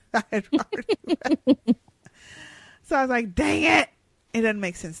description what I had already read. So I was like, dang it. It doesn't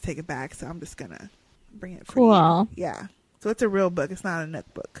make sense to take it back, so I'm just going to bring it for you. Yeah. So it's a real book. It's not a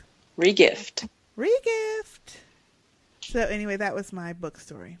nook book. Regift. So anyway, that was my book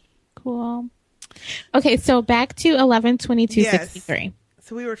story. Cool. Okay, so back to 11/22/63. Yes.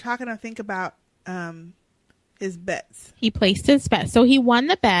 So we were talking, I think, about his bets. He placed his bet. So he won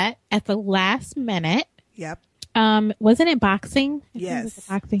the bet at the last minute. Yep. Wasn't it boxing? Yes.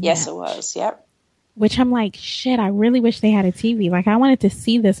 Yes, it was. Yep. Which I'm like, shit, I really wish they had a TV. Like, I wanted to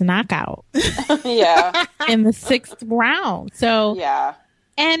see this knockout. Yeah. In the 6th round. So, yeah.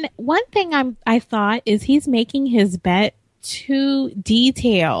 And one thing I thought is he's making his bet too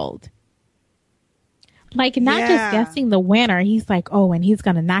detailed. Like, not just guessing the winner. He's like, oh, and he's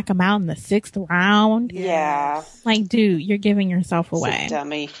going to knock him out in the 6th round. Yeah. Like, dude, you're giving yourself away.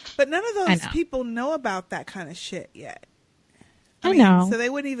 Dummy. But none of those people know about that kind of shit yet. I know. So they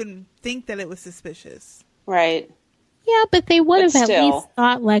wouldn't even think that it was suspicious. Right. Yeah, but they would have at least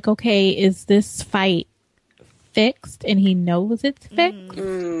thought, like, okay, is this fight fixed? And he knows it's fixed?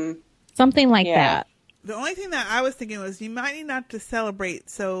 Something like that. The only thing that I was thinking was you might need not to celebrate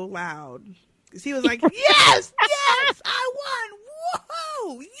so loud. Because he was like, yes, I won.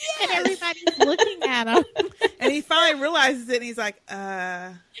 Whoa, yes. And everybody's looking at him. And he finally realizes it and he's like,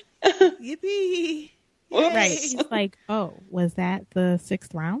 yippee. Whoops. Right. He's like, oh, was that the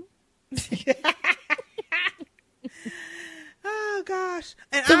 6th round? Oh, gosh.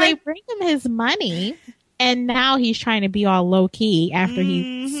 And so they bring him his money, and now he's trying to be all low-key after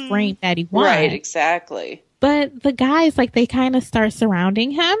he screamed that he won. Right, exactly. But the guys, like, they kind of start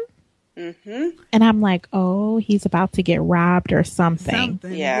surrounding him. And I'm like, oh, he's about to get robbed or something. Yeah.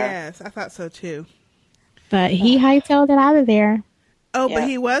 Yes, I thought so, too. But he hightailed it out of there. Oh, but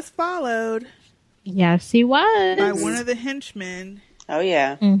he was followed. Yes, he was. By one of the henchmen. Oh,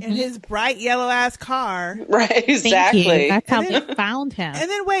 yeah. In his bright yellow-ass car. Right, exactly. That's how they found him. And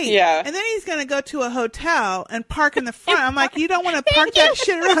then, and then he's going to go to a hotel and park in the front. I'm like, you don't want to park that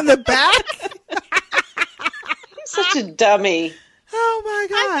shit around the back? He's such a dummy. Oh, my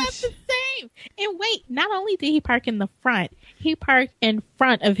gosh. That's the same. And wait, not only did he park in the front, he parked in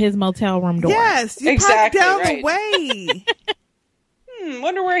front of his motel room door. Yes, you parked down the way.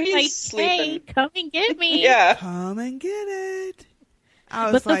 Wonder where he's sleeping. Hey, come and get me. Yeah. Come and get it.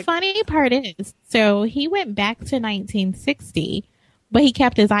 But the funny part is, so he went back to 1960, but he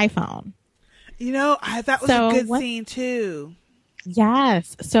kept his iPhone. You know, that was a good scene too.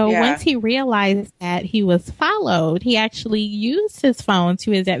 Yes. So once he realized that he was followed, he actually used his phone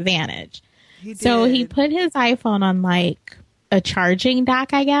to his advantage. So he put his iPhone on like a charging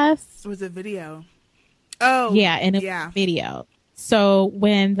dock, I guess. It was a video. Oh. Yeah, and it was a video. So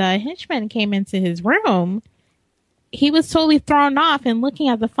when the henchman came into his room, he was totally thrown off and looking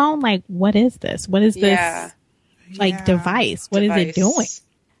at the phone like, what is this? What is this device? What is it doing?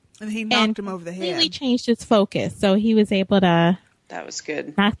 And he knocked him over the head. Completely changed his focus. So he was able to that was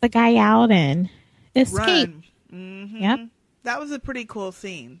good. Knock the guy out and escape. Yep. That was a pretty cool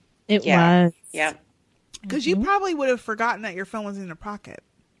scene. It was. Yeah. Because you probably would have forgotten that your phone was in your pocket.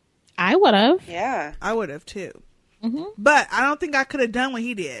 I would have. Yeah. I would have too. But I don't think I could have done what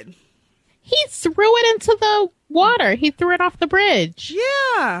he did. He threw it into the water. He threw it off the bridge.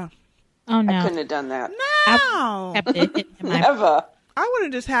 Yeah. Oh, no. I couldn't have done that. No. I kept it in my Never. I would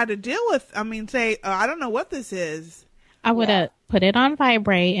have just had to deal with, say, I don't know what this is. I would have put it on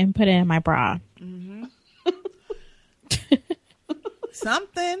vibrate and put it in my bra.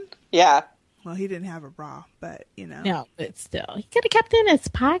 Something. Yeah. Well, he didn't have a bra, but, No, but still. He could have kept it in his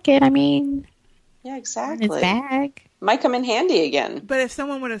pocket. Yeah, exactly. In his bag. Might come in handy again. But if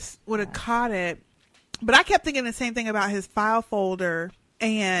someone would have caught it, but I kept thinking the same thing about his file folder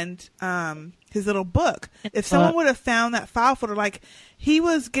and his little book. If someone would have found that file folder, like he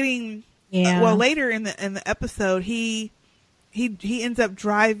was getting, later in the episode, he ends up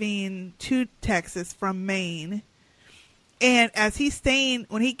driving to Texas from Maine, and as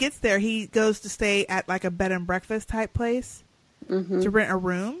when he gets there, he goes to stay at like a bed and breakfast type place to rent a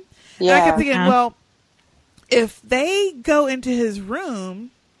room. Yeah. And I kept thinking, well, if they go into his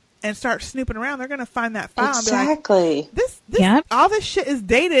room and start snooping around, they're going to find that file. Exactly. And be like, all this shit is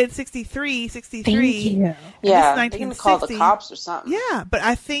dated 63. Thank you. Yeah, they're going to call the cops or something. Yeah, but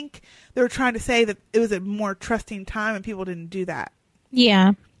I think they were trying to say that it was a more trusting time and people didn't do that.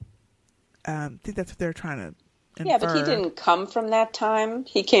 Yeah. I think that's what they're trying to infer. Yeah, but he didn't come from that time.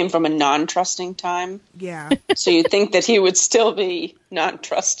 He came from a non-trusting time. Yeah. So you'd think that he would still be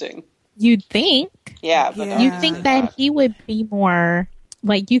non-trusting. You'd think. Yeah. But you'd think that he would be more...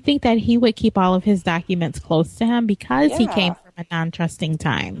 Like, you think that he would keep all of his documents close to him because he came from a non-trusting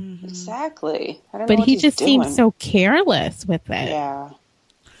time. Exactly. But he just seems so careless with it. Yeah.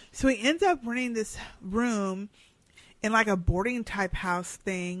 So he ends up renting this room in like a boarding type house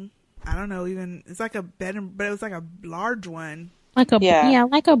thing. I don't know, even it's like a bed, but it was like a large one. Like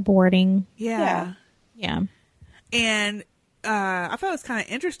like a boarding. Yeah. And I thought it was kind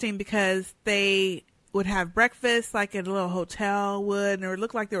of interesting because they would have breakfast like at a little hotel would, and it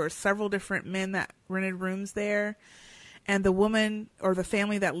looked like there were several different men that rented rooms there. And the woman or the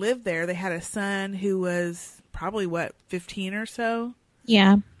family that lived there, they had a son who was probably 15 or so.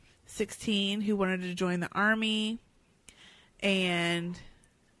 Yeah. 16, who wanted to join the army. And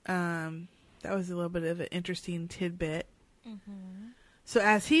that was a little bit of an interesting tidbit. So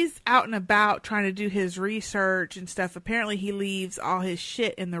as he's out and about trying to do his research and stuff, apparently he leaves all his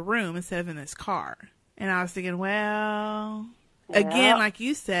shit in the room instead of in his car. And I was thinking, well, again, like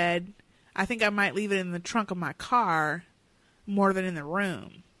you said, I think I might leave it in the trunk of my car more than in the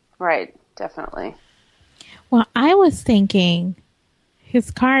room. Right, definitely. Well, I was thinking his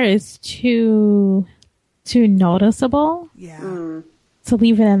car is too noticeable to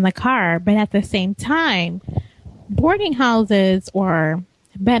leave it in the car. But at the same time, boarding houses or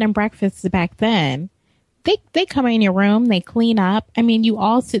bed and breakfasts back then, they come in your room, they clean up. I mean, you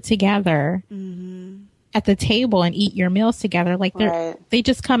all sit together at the table and eat your meals together. Like they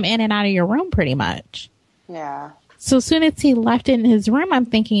just come in and out of your room pretty much. Yeah. So as soon as he left in his room, I'm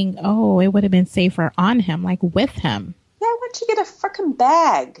thinking, oh, it would have been safer on him, like with him. Yeah, why don't you get a fucking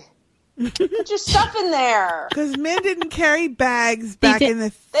bag? Put your stuff in there. Because men didn't carry bags back in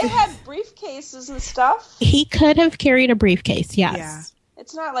the... They had briefcases and stuff. He could have carried a briefcase, yes. Yeah.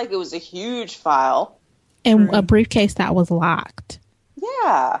 It's not like it was a huge file. And a briefcase that was locked.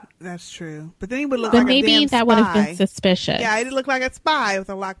 Yeah. That's true. But then he would look But like a damn maybe that would have spy. been suspicious. Yeah, he'd look like a spy with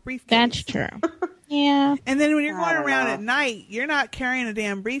a locked briefcase. That's true. Yeah. And then when you're I going don't around know. at night, you're not carrying a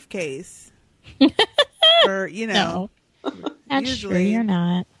damn briefcase. Or, No. That's usually. true. You're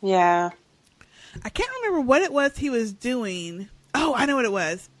not. Yeah. I can't remember what it was he was doing. Oh, I know what it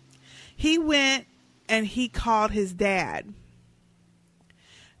was. He went and he called his dad.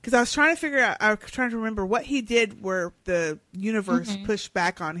 Because I was trying to remember what he did where the universe pushed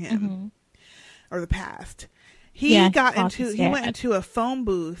back on him. Or the past. He went into a phone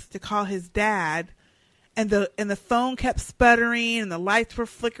booth to call his dad, and the phone kept sputtering and the lights were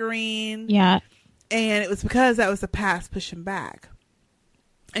flickering. Yeah. And it was because that was the past pushing back.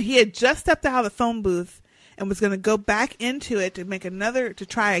 And he had just stepped out of the phone booth and was going to go back into it to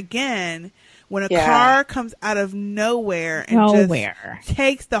try again when a car comes out of nowhere and just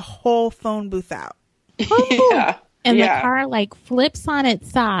takes the whole phone booth out. Yeah. And the car like flips on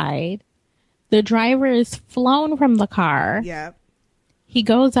its side. The driver is flown from the car. Yeah. He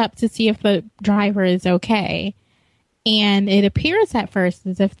goes up to see if the driver is okay. And it appears at first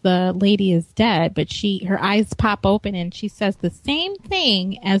as if the lady is dead, but her eyes pop open and she says the same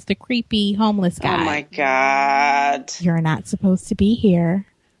thing as the creepy homeless guy. Oh my God. You're not supposed to be here.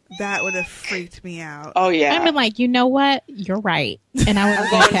 That would have freaked me out. Oh yeah. I've been like, you know what? You're right. And I I'm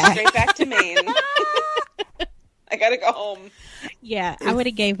would going have straight back to Maine. I gotta go home. Yeah, I would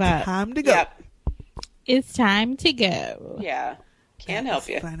have gave up. Time to go. Yep. It's time to go. Yeah. Can't help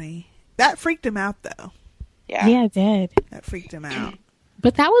you. Funny. That freaked him out though. Yeah. Yeah, it did. That freaked him out.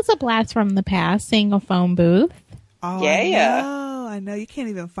 But that was a blast from the past, seeing a phone booth. Oh, Yeah. I know. You can't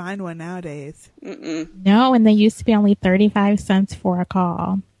even find one nowadays. Mm-mm. No, and they used to be only 35 cents for a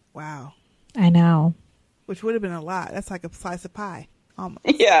call. Wow. I know. Which would have been a lot. That's like a slice of pie. Almost.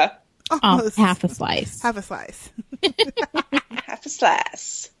 Yeah. Almost. Half a slice. Half a slice. Half a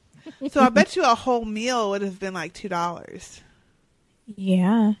slice. So I bet you a whole meal would have been like $2.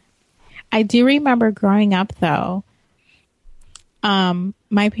 Yeah. I do remember growing up, though.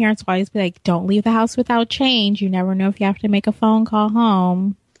 My parents would always be like, don't leave the house without change. You never know if you have to make a phone call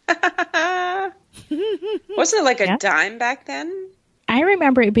home. Wasn't it like a dime back then? I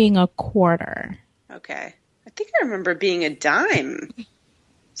remember it being a quarter. Okay. I think I remember it being a dime.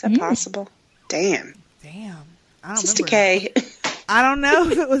 Is that possible? Damn. I don't Sister remember. K. I don't know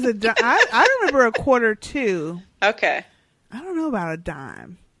if it was a dime. I remember a quarter too. Okay. I don't know about a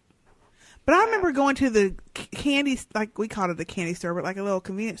dime. But I remember going to the candy, like we called it the candy store, but like a little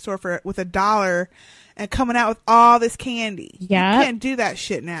convenience store with $1 and coming out with all this candy. Yeah. You can't do that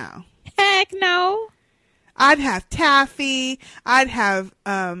shit now. Heck no. I'd have taffy. I'd have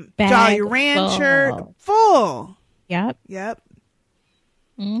Jolly Rancher full. Yep. Yep.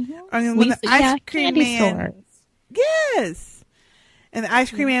 Mm-hmm. I mean, when the ice cream candy man, stores. yes, and the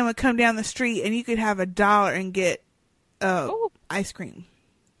ice cream man would come down the street, and you could have $1 and get ice cream.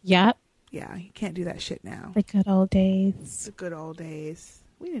 Yep. Yeah, you can't do that shit now. The good old days. The good old days.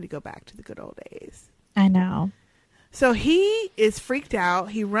 We need to go back to the good old days. I know. So he is freaked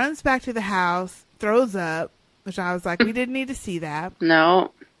out. He runs back to the house, throws up, which I was like, we didn't need to see that.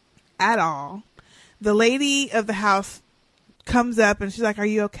 No. At all. The lady of the house comes up and she's like, are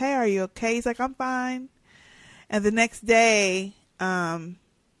you okay? Are you okay? He's like, I'm fine. And the next day,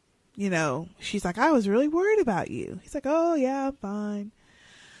 she's like, I was really worried about you. He's like, oh yeah, I'm fine.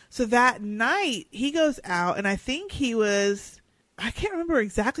 So that night he goes out and I think I can't remember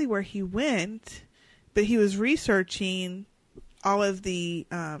exactly where he went, but he was researching all of the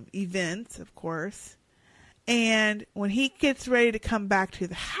events, of course. And when he gets ready to come back to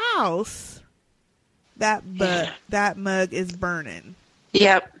the house, that mug is burning.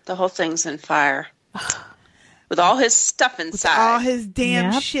 Yep, the whole thing's in fire. With all his stuff inside. With all his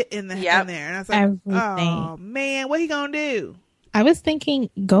damn shit in there. And I was like, everything. Oh, man, what he gonna do? I was thinking,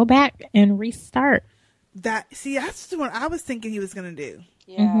 go back and restart. That's what I was thinking he was gonna do.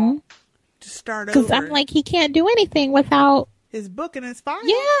 Yeah. Mm-hmm. Just start over. Because I'm like, he can't do anything without his book and his file.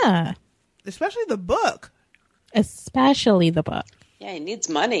 Yeah. Especially the book. Especially the book. Yeah, he needs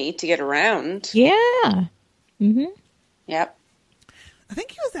money to get around. Yeah. Mm-hmm. Yep. I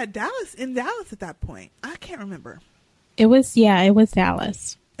think he was in Dallas at that point. I can't remember. It was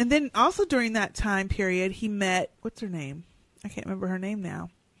Dallas. And then also during that time period, he met, what's her name? I can't remember her name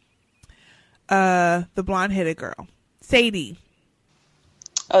now. The blonde-headed girl. Sadie.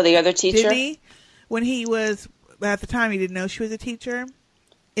 Oh, the other teacher? Didn't he? When he was, at the time, he didn't know she was a teacher.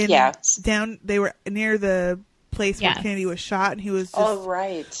 They were near the place where Kennedy was shot, and he was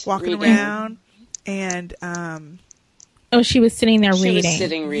just walking around. And, she was sitting there reading. She was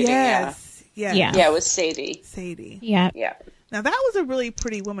sitting reading, yes. Yeah, it was Sadie. Sadie. Yeah. Yeah. Now that was a really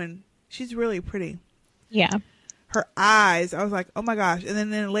pretty woman. She's really pretty. Yeah. Her eyes, I was like, oh my gosh.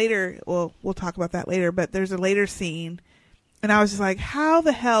 And then later, well, we'll talk about that later, but there's a later scene. And I was just like, how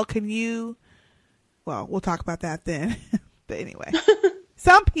the hell can you, well, we'll talk about that then. But anyway,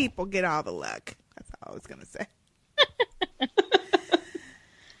 some people get all the luck. That's all I was going to say.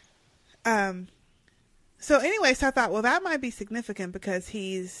 So anyway, so I thought, well, that might be significant because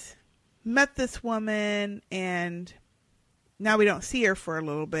he's met this woman and now we don't see her for a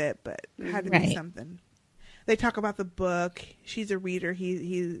little bit, but it had to be something. They talk about the book. She's a reader.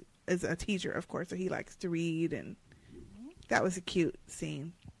 He is a teacher, of course, so he likes to read, and that was a cute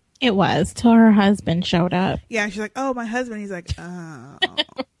scene. It was, till her husband showed up. Yeah, and she's like, oh, my husband. He's like, oh,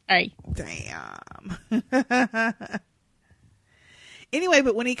 right. Damn. Anyway,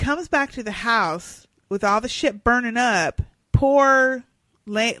 but when he comes back to the house with all the shit burning up, poor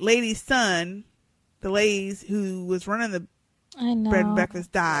lady's son, the ladies who was running the bread and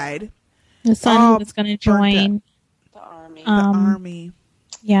breakfast died. The son who was going to join the army. The army.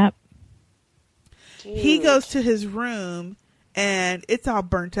 Yep. Dude. He goes to his room and it's all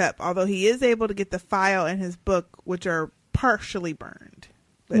burnt up, although he is able to get the file and his book, which are partially burned.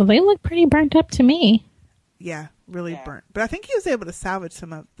 But, well, they look pretty burnt up to me. Yeah, really burnt. But I think he was able to salvage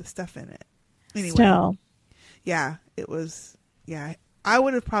some of the stuff in it. Anyway. Still. Yeah, it was, I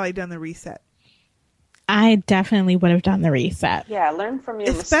would have probably done the reset. I definitely would have done the reset. Yeah, learn from your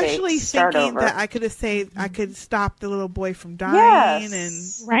especially mistakes. Start thinking over. that I could have saved, I could stop the little boy from dying.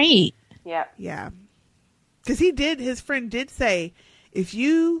 Yes. And right. Yeah. Yeah. Because his friend did say, if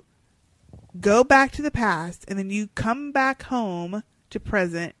you go back to the past and then you come back home to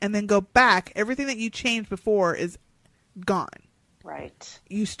present and then go back, everything that you changed before is gone. Right.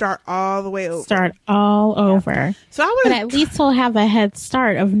 You start all the way over. Start all over. So I would, but at least he'll have a head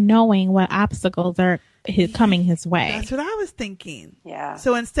start of knowing what obstacles are coming his way. That's what I was thinking. Yeah.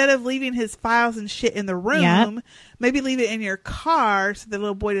 So instead of leaving his files and shit in the room, maybe leave it in your car so the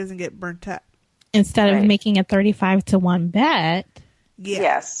little boy doesn't get burnt up. Instead of making a 35-1 bet.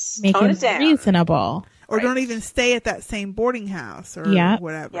 Yes. Make Tone it it down. reasonable. Or don't even stay at that same boarding house or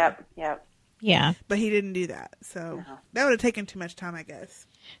whatever. Yep. Yeah. But he didn't do that. So that would have taken too much time, I guess.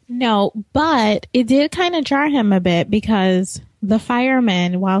 No, but it did kind of jar him a bit because the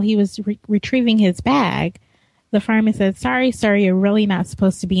fireman, while he was retrieving his bag, the fireman said, sorry, sir, you're really not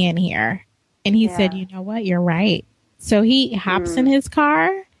supposed to be in here. And he said, you know what? You're right. So he hops in his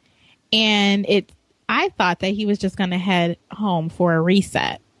car and I thought that he was just going to head home for a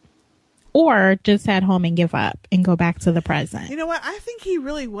reset. Or just head home and give up and go back to the present. You know what? I think he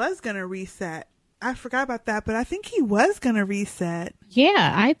really was going to reset. I forgot about that, but I think he was going to reset.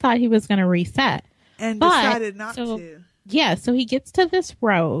 Yeah, I thought he was going to reset. And decided not to. Yeah, so he gets to this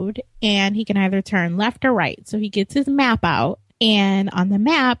road and he can either turn left or right. So he gets his map out and on the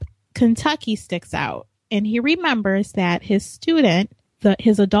map, Kentucky sticks out. And he remembers that his student,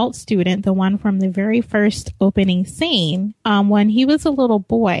 his adult student, the one from the very first opening scene, when he was a little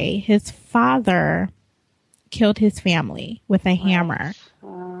boy, his father killed his family with a hammer.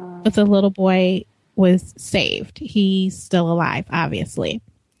 But the little boy was saved. He's still alive, obviously.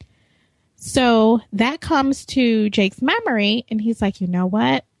 So that comes to Jake's memory, and he's like, you know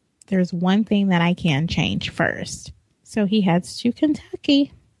what? There's one thing that I can change first. So he heads to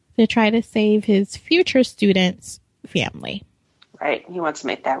Kentucky to try to save his future student's family. Right. He wants to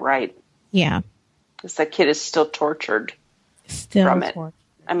make that right. Yeah. Because that kid is still tortured from it.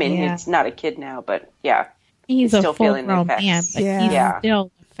 I mean, he's not a kid now, but he's a still feeling the full-grown effects. man, but he's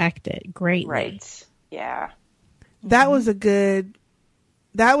still affected greatly. Right. Yeah. That was a good...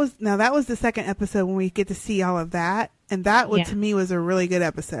 That was the second episode when we get to see all of that. And that, to me, was a really good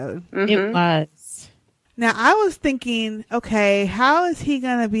episode. Mm-hmm. It was. Now, I was thinking, okay, how is he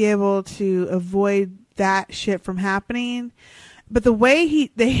going to be able to avoid that shit from happening? But the way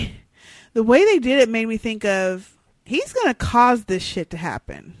they did it made me think of, he's going to cause this shit to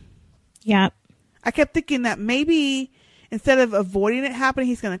happen. Yep. I kept thinking that maybe instead of avoiding it happening,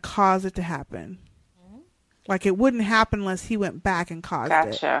 he's going to cause it to happen. Like it wouldn't happen unless he went back and caused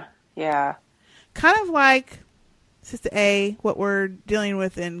it. Gotcha. Yeah. Kind of like Sistah A, what we're dealing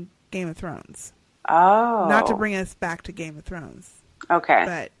with in Game of Thrones. Oh. Not to bring us back to Game of Thrones. Okay.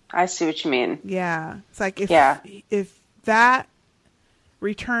 But I see what you mean. Yeah. It's like if that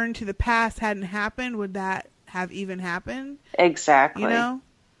return to the past hadn't happened, would that have even happened? Exactly. You know?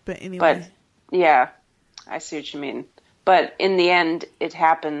 But anyway. But yeah, I see what you mean. But in the end, it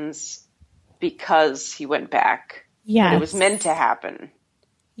happens because he went back. Yes. It was meant to happen.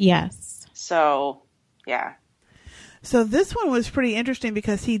 Yes. So, yeah. So this one was pretty interesting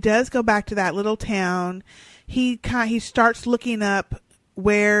because he does go back to that little town. he starts looking up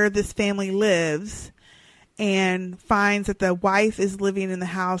where this family lives and finds that the wife is living in the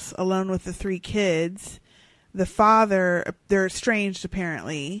house alone with the 3 kids. The father, they're estranged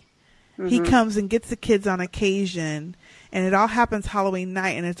apparently. Mm-hmm. He comes and gets the kids on occasion, and it all happens Halloween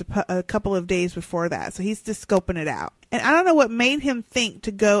night, and it's a couple of days before that. So he's just scoping it out. And I don't know what made him think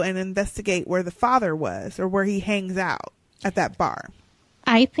to go and investigate where the father was or where he hangs out at that bar.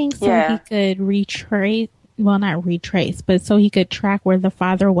 I think so he could retrace, well, not retrace, but so he could track where the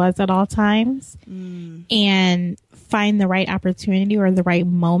father was at all times and find the right opportunity or the right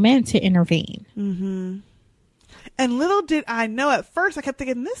moment to intervene. Mm-hmm. And little did I know, at first I kept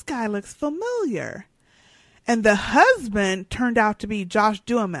thinking, this guy looks familiar. And the husband turned out to be Josh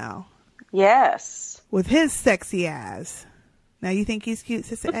Duhamel. Yes. With his sexy ass. Now, you think he's cute,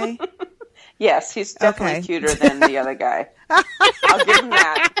 Sister A? Yes, he's definitely cuter than the other guy. I'll give him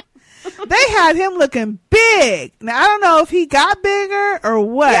that. They had him looking big. Now, I don't know if he got bigger or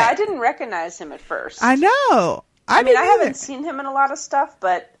what. Yeah, I didn't recognize him at first. I know. I mean, I haven't seen him in a lot of stuff,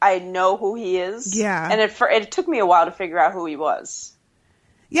 but I know who he is. Yeah. And it took me a while to figure out who he was.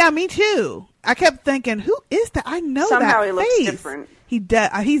 Yeah, me too. I kept thinking, who is that? I know Somehow that he face. looks different. He does.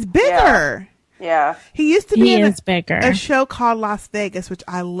 He's bigger. Yeah. He used to be in bigger. A show called Las Vegas, which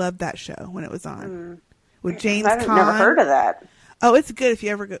I loved that show when it was on. With James Caan. I've never heard of that. Oh, it's good if you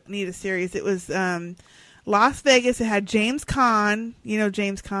ever need a series. It was Las Vegas. It had James Caan. You know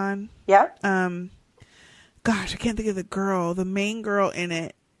James Caan? Yep. Gosh, I can't think of the main girl in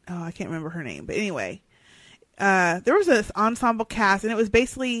it. Oh, I can't remember her name. But anyway, there was this ensemble cast, and it was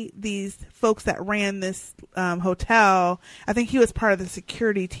basically these folks that ran this hotel. I think he was part of the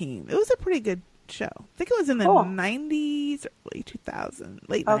security team. It was a pretty good show. I think it was in the 90s or late 2000s,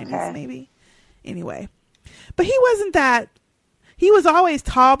 late 90s maybe. Anyway, but he wasn't that. He was always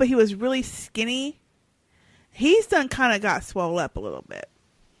tall, but he was really skinny. He's done kind of got swole up a little bit.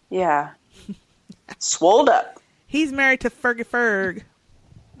 Yeah. Swolled up. He's married to Fergie Ferg.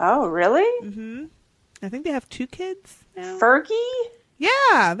 Oh, really? Mm-hmm. I think they have 2 kids now. Fergie?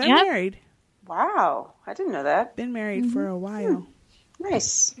 Yeah, they're married. Wow. I didn't know that. Been married for a while.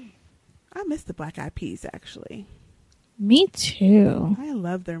 Nice. I miss the Black Eyed Peas, actually. Me too. I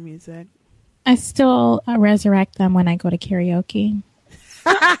love their music. I still resurrect them when I go to karaoke.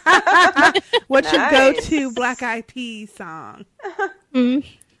 What's your go-to Black Eyed Peas song?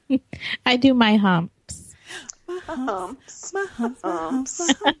 I do my humps. My humps, my humps, my humps,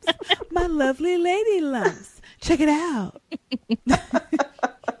 my humps, my lovely lady lumps. Check it out.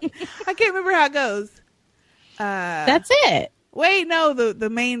 I can't remember how it goes. That's it. Wait, no, the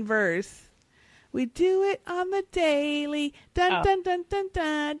main verse. We do it on the daily. Dun dun dun dun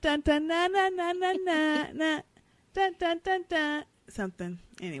dun dun dun na na na na na na dun dun dun dun something.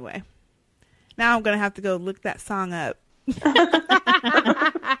 Anyway, now I'm gonna have to go look that song up.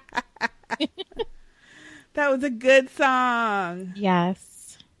 That was a good song.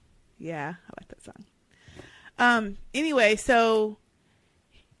 Yes. Yeah, I like that song. Anyway, so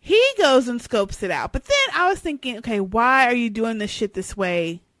he goes and scopes it out. But then I was thinking, okay, why are you doing this shit this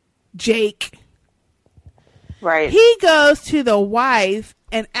way, Jake? Right. He goes to the wife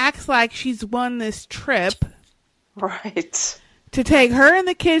and acts like she's won this trip. Right. To take her and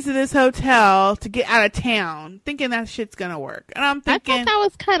the kids to this hotel to get out of town, thinking that shit's gonna work. And I'm thinking, I thought that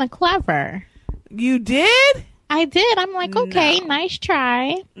was kind of clever. You did? I did. I'm like, okay, nice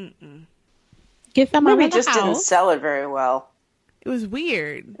try. Get them Maybe out of the just house. didn't sell it very well. It was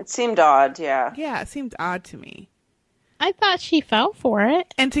weird. It seemed odd, yeah. Yeah, it seemed odd to me. I thought she fell for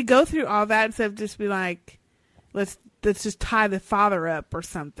it. And to go through all that instead of just be like, let's just tie the father up or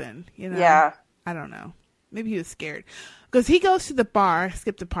something, you know? Yeah. I don't know. Maybe he was scared. Because he goes to the bar. I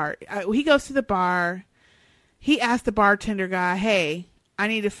skipped a part. He goes to the bar. He asked the bartender guy, hey, I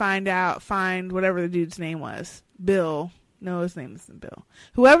need to find whatever the dude's name was. Bill. No, his name isn't Bill.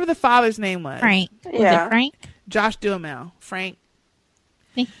 Whoever the father's name was. Frank. Was it Frank? Josh Duhamel. Frank.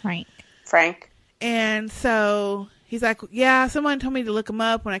 I think Frank. Frank. And so he's like, yeah, someone told me to look him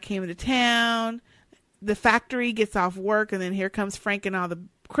up when I came into town. The factory gets off work, and then here comes Frank and all the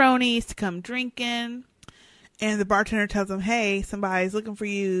cronies to come drinking. And the bartender tells him, hey, somebody's looking for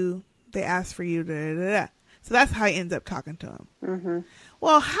you. They asked for you. Da, da, da. So that's how he ends up talking to him. Mm-hmm.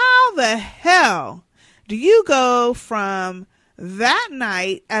 Well, how the hell do you go from that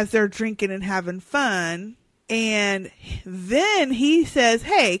night as they're drinking and having fun, and then he says,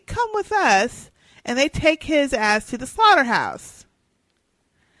 hey, come with us, and they take his ass to the slaughterhouse?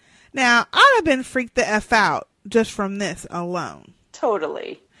 Now, I'd have been freaked the F out just from this alone.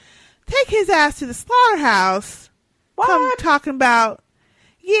 Totally. Take his ass to the slaughterhouse. What? Come talking about,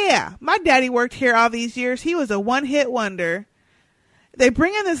 Yeah, my daddy worked here all these years. He was a one-hit wonder. They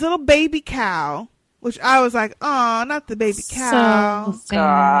bring in this little baby cow, which I was like, oh, not the baby cow. So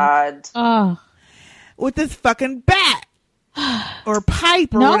God. Oh. With this fucking bat. Or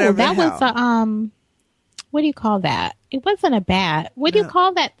pipe or whatever that the hell. was a, what do you call that? It wasn't a bat. What do you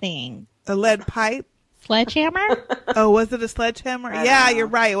call that thing? A lead pipe? Sledgehammer? Oh, was it a sledgehammer? Yeah, you're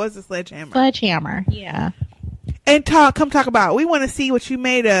right. It was a sledgehammer. Sledgehammer, yeah. And come talk about, we want to see what you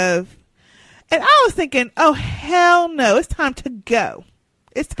made of. And I was thinking, oh, hell no. It's time to go.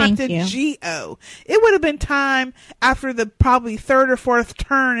 It's time to G-O. It would have been time after the probably third or fourth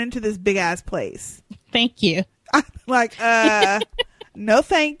turn into this big-ass place. Thank you. I'm like, no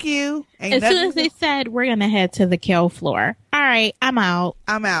thank you. As soon as they said, we're going to head to the kill floor. All right, I'm out.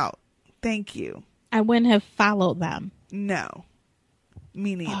 I'm out. Thank you. I wouldn't have followed them. No.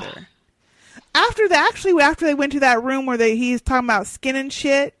 Me neither. After they went to that room where he's talking about skin and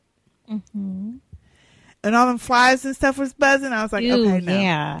shit, and all them flies and stuff was buzzing, I was like, Ew, okay, no.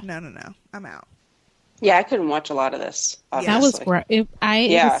 Yeah. No. I'm out. Yeah, I couldn't watch a lot of this. Obviously. That was gross. It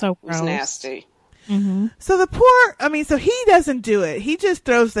was so gross. It was nasty. So he doesn't do it. He just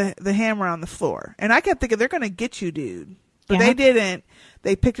throws the hammer on the floor. And I kept thinking, they're going to get you, dude. But they didn't.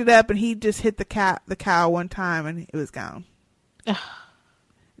 They picked it up and he just hit the cow one time and it was gone.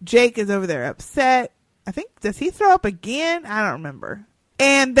 Jake is over there upset. I think, does he throw up again? I don't remember.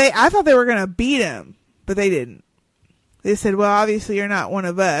 And I thought they were going to beat him, but they didn't. They said, well, obviously you're not one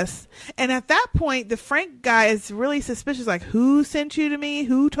of us. And at that point, the Frank guy is really suspicious. Like, who sent you to me?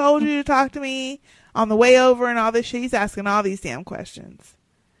 Who told you to talk to me on the way over and all this shit? He's asking all these damn questions.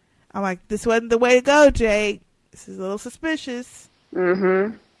 I'm like, this wasn't the way to go, Jake. This is a little suspicious.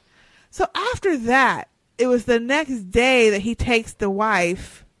 Mm-hmm. So after that, it was the next day that he takes the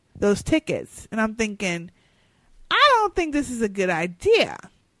wife those tickets. And I'm thinking, I don't think this is a good idea.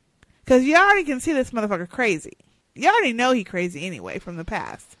 Because you already can see this motherfucker crazy. You already know he crazy anyway from the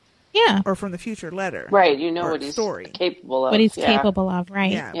past. Yeah. Or from the future letter. Right. You know what he's capable of. What he's capable of,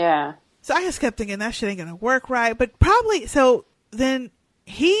 right. Yeah. So I just kept thinking that shit ain't going to work right. But probably, so then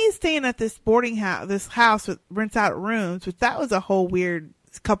he's staying at this boarding house, this house with rents out rooms, which that was a whole weird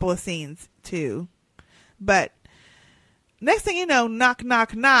couple of scenes too. But next thing you know, knock,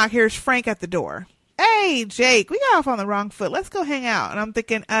 knock, knock, here's Frank at the door. Hey, Jake, we got off on the wrong foot. Let's go hang out. And I'm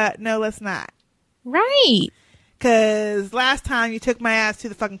thinking, no, let's not. Right. Because last time you took my ass to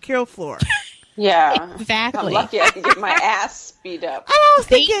the fucking kill floor. Yeah. Exactly. I'm lucky I could get my ass beat up. I was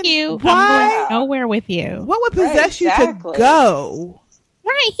thinking, Thank you. why? I'm going nowhere with you. What would possess you to go?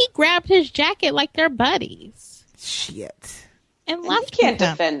 Right. He grabbed his jacket like they're buddies. Shit. And He left can't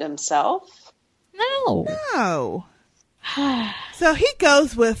him. defend himself. No. No. So he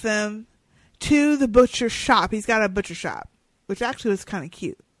goes with them to the butcher shop. He's got a butcher shop, which actually was kind of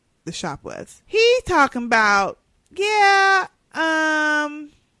cute. The shop was. He's talking about, I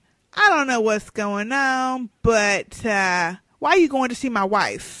don't know what's going on, but why are you going to see my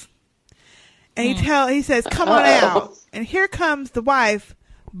wife? And he says, come on out. And here comes the wife,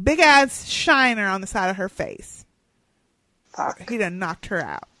 big ass shiner on the side of her face. Fuck. He done knocked her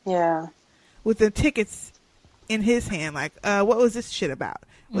out. Yeah. With the tickets in his hand, like, what was this shit about?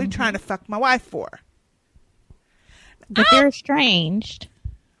 What are you trying to fuck my wife for? But they're estranged.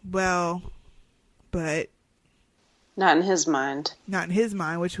 Well, but Not in his mind. not in his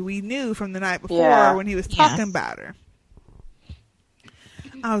mind, which we knew from the night before when he was talking about her.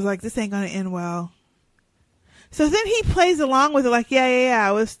 I was like, this ain't gonna end well. So then he plays along with it, like,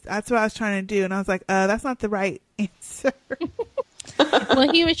 yeah. That's what I was trying to do, and I was like, that's not the right answer.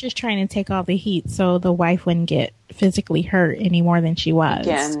 Well, he was just trying to take all the heat so the wife wouldn't get physically hurt any more than she was.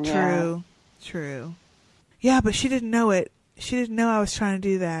 Again, True. Yeah, but she didn't know it. She didn't know I was trying to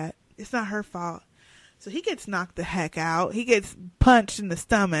do that. It's not her fault. So he gets knocked the heck out. He gets punched in the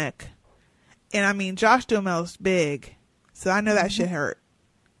stomach. And I mean, Josh Duhamel's big. So I know that shit hurt.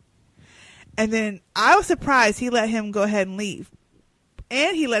 And then I was surprised he let him go ahead and leave.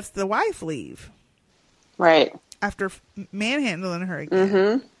 And he lets the wife leave. Right. After manhandling her again.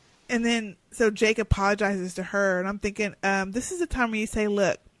 Mm-hmm. And then, so Jake apologizes to her. And I'm thinking, this is the time where you say,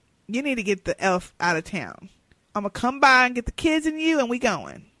 look, you need to get the elf out of town. I'm going to come by and get the kids and you, and we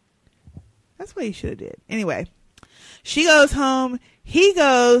going. That's what he should have did. Anyway, she goes home. He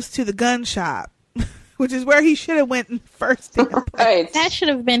goes to the gun shop, which is where he should have went in the first day. Right. That should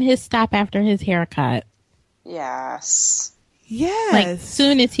have been his stop after his haircut. Yes. Yes. Like,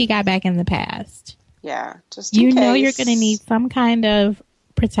 soon as he got back in the past. Yeah. Just in You know case. you're going to need some kind of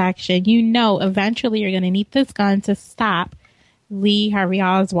protection. You know eventually you're going to need this gun to stop Lee Harvey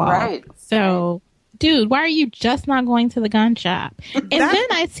Oswald. Right. So dude, why are you just not going to the gun shop? And then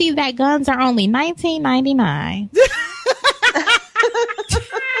I see that guns are only $19.99.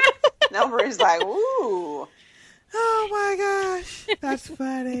 Nobody's like, ooh. Oh my gosh, that's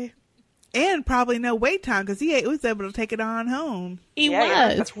funny. And probably no wait time because he was able to take it on home. He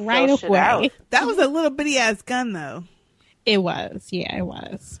was right away. That was a little bitty ass gun, though. It was, yeah, it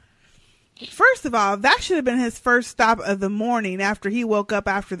was. First of all, that should have been his first stop of the morning after he woke up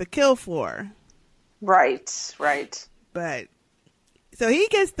after the kill floor. Right. But so he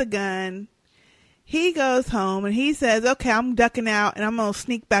gets the gun. He goes home and he says, okay, I'm ducking out and I'm going to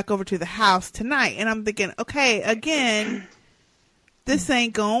sneak back over to the house tonight. And I'm thinking, okay, again, this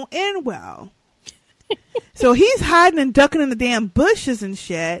ain't going to end well. So he's hiding and ducking in the damn bushes and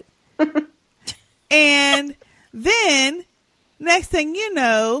shit. And then next thing you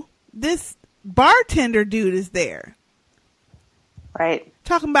know, this bartender dude is there. Right.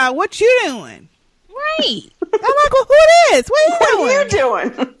 Talking about what you doing. Right. I'm like, well, who this? What are you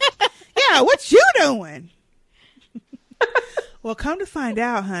doing? Yeah, what you doing? Well, come to find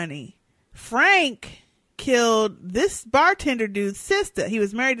out, honey, Frank killed this bartender dude's sister. He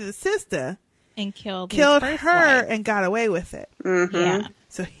was married to the sister. And killed her wife. And got away with it. Mm-hmm. Yeah.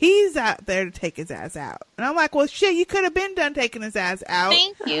 So he's out there to take his ass out. And I'm like, well, shit, you could have been done taking his ass out.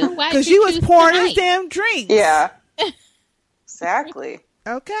 Thank you. Because you was pouring his damn drinks. Yeah. Exactly.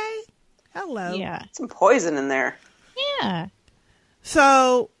 Okay. Hello. Yeah. Some poison in there. Yeah.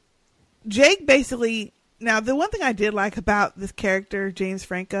 So Jake basically, now the one thing I did like about this character, James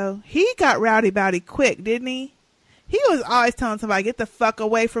Franco, he got rowdy quick, didn't he? He was always telling somebody, get the fuck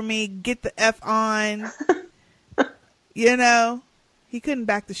away from me, get the F on. You know? He couldn't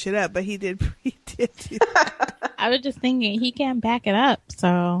back the shit up, but he did do that. I was just thinking, he can't back it up,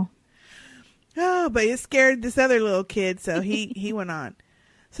 so. Oh, but it scared this other little kid, so he went on.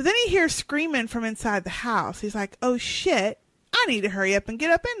 So then he hears screaming from inside the house. He's like, oh shit, I need to hurry up and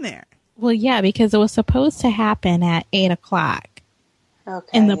get up in there. Well, yeah, because it was supposed to happen at 8 o'clock.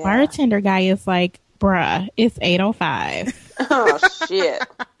 Okay. And the bartender guy is like, bruh, it's 8:05. Oh, shit.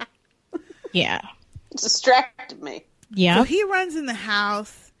 Yeah. Distracted me. Yeah. So he runs in the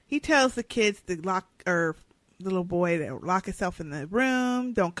house. He tells the kids to lock, or little boy to lock himself in the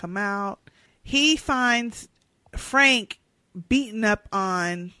room, don't come out. He finds Frank beating up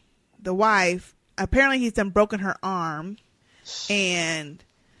on the wife. Apparently he's done broken her arm. And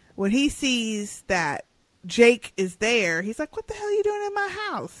when he sees that Jake is there, he's like, what the hell are you doing in my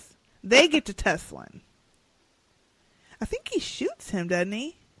house? They get to tussling. I think he shoots him, doesn't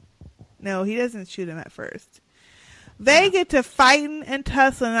he? No, he doesn't shoot him at first. They get to fighting and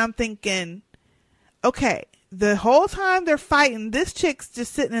tussling, and I'm thinking, okay, the whole time they're fighting, this chick's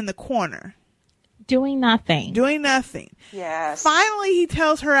just sitting in the corner. Doing nothing. Yes. Finally, he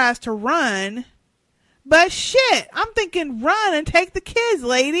tells her ass to run. But shit, I'm thinking run and take the kids,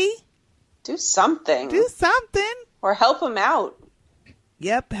 lady. Do something. Or help him out.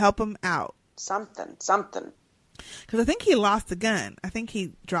 Yep, help him out. Something. Because I think he lost the gun. I think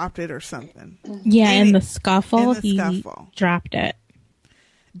he dropped it or something. Yeah, in the scuffle, he scuffle. dropped it.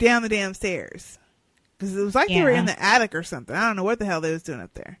 Down the damn stairs. Because it was like they were in the attic or something. I don't know what the hell they was doing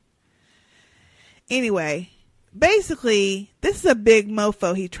up there. Anyway, basically, this is a big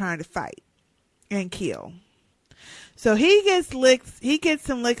mofo he's trying to fight and kill. So he gets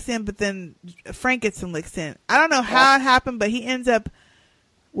some licks in, but then Frank gets some licks in. I don't know how it happened, but he ends up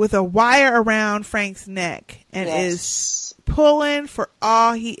with a wire around Frank's neck and is pulling for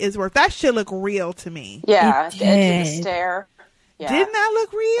all he is worth. That shit look real to me. Yeah, the edge of the stair. Yeah. Didn't that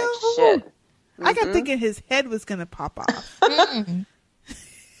look real? Shit. Mm-hmm. I kept thinking his head was going to pop off.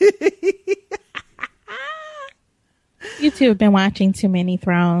 You two have been watching too many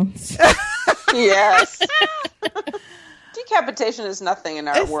Thrones. Yes. Decapitation is nothing in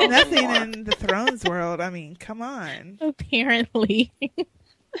our world. It's nothing anymore. in the Thrones world. I mean, come on. Apparently.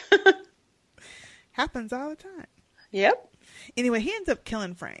 Happens all the time. Yep. Anyway, he ends up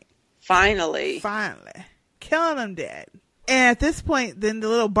killing Frank. Finally. Killing him dead. And at this point, then the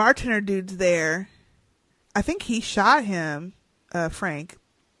little bartender dude's there. I think he shot him, Frank.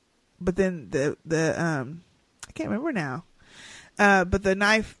 But then I can't remember now. But the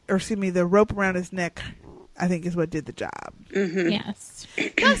knife, or excuse me, the rope around his neck, I think is what did the job. Mm-hmm. Yes.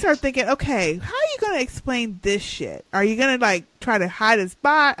 I start thinking, okay, how are you going to explain this shit? Are you going to like try to hide his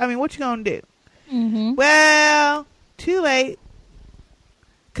body? I mean, what you going to do? Mm-hmm. Well, too late.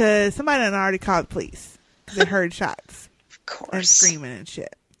 Because somebody done already called the police. Because they heard shots. Of course. And screaming and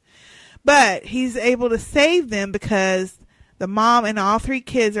shit. But he's able to save them because the mom and all three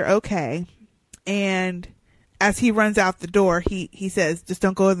kids are okay. And as he runs out the door, he says, just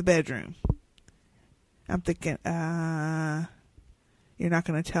don't go in the bedroom. I'm thinking, you're not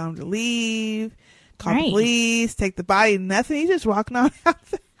going to tell him to leave, call the police, take the body, nothing. He's just walking on out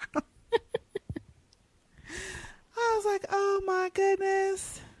there. I was like, oh my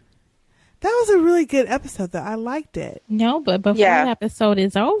goodness. That was a really good episode, though. I liked it. No, but before the episode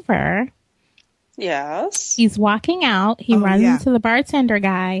is over, yes, he's walking out. He runs into the bartender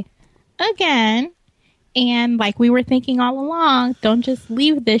guy again. And like we were thinking all along, don't just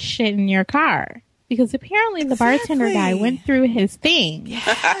leave this shit in your car. Because apparently the bartender guy went through his thing.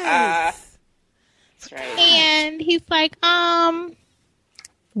 Yes. That's right. And he's like,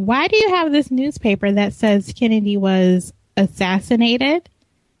 why do you have this newspaper that says Kennedy was assassinated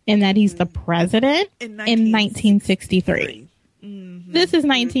and that he's the president in 1963? Mm-hmm. This is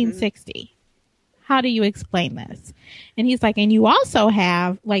 1960. Mm-hmm. How do you explain this? And he's like, and you also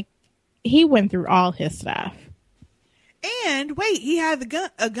have, like, he went through all his stuff. And wait, he had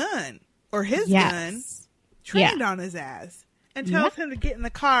a gun or his gun trained on his ass and tells him to get in the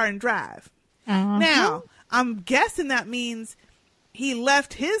car and drive. Now, I'm guessing that means he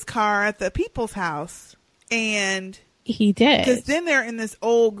left his car at the people's house, and he did. Because then they're in this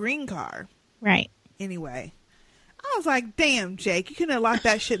old green car. Right. Anyway, I was like, damn, Jake, you couldn't have locked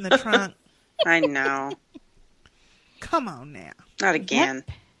that shit in the trunk. I know. Come on now. Not again.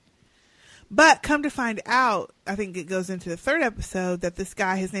 Yep. But come to find out, I think it goes into the third episode, that this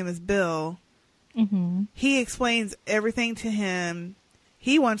guy, his name is Bill, he explains everything to him.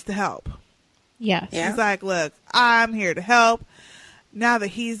 He wants to help. Yes. Yeah. He's like, look, I'm here to help. Now that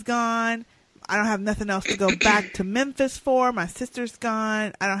he's gone, I don't have nothing else to go back to Memphis for. My sister's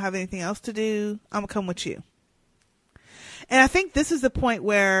gone. I don't have anything else to do. I'm going to come with you. And I think this is the point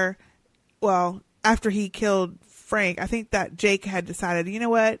where, well, after he killed Frank, I think that Jake had decided, you know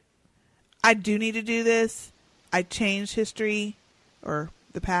what? I do need to do this. I changed history, or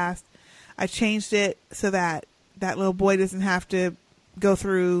the past. I changed it so that that little boy doesn't have to go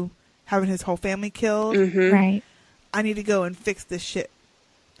through having his whole family killed. Mm-hmm. Right. I need to go and fix this shit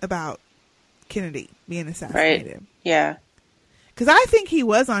about Kennedy being assassinated. Right. Yeah. Because I think he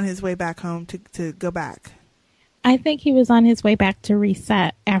was on his way back home to go back. I think he was on his way back to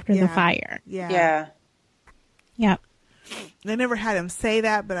reset after the fire. Yeah. Yeah. Yep. They never had him say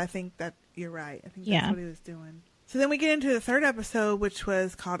that, but I think that you're right. I think that's what he was doing. So then we get into the third episode, which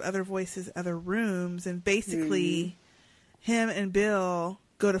was called Other Voices, Other Rooms. And basically, him and Bill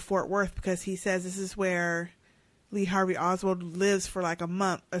go to Fort Worth because he says this is where Lee Harvey Oswald lives for like a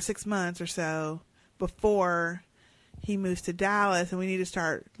month or 6 months or so before he moves to Dallas. And we need to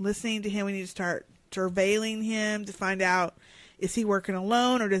start listening to him. We need to start surveilling him to find out, is he working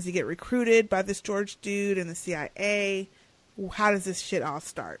alone or does he get recruited by this George dude and the CIA? How does this shit all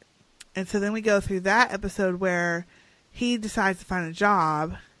start? And so then we go through that episode where he decides to find a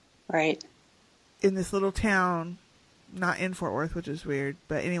job. Right. In this little town, not in Fort Worth, which is weird.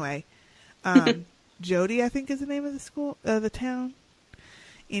 But anyway, Jody, I think is the name of the town.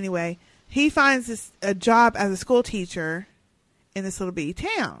 Anyway, he finds a job as a school teacher in this little bitty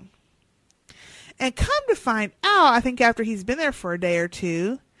town. And come to find out, I think after he's been there for a day or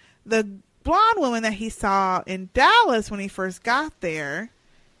two, the blonde woman that he saw in Dallas when he first got there,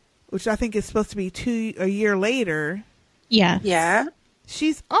 which I think is supposed to be a year later. Yeah. Yeah.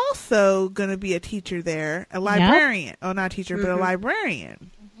 She's also going to be a teacher there, a librarian. Yep. Oh, not a teacher, but a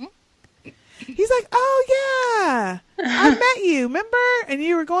librarian. Mm-hmm. He's like, oh, yeah, I met you, remember? And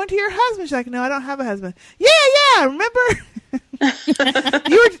you were going to your husband. She's like, no, I don't have a husband. Yeah, remember?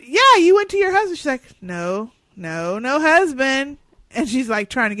 You went to your husband. She's like, no husband. And she's like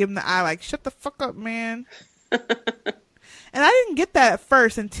trying to give him the eye, like, shut the fuck up, man. And I didn't get that at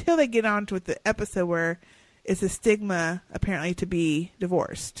first until they get on to the episode where it's a stigma, apparently, to be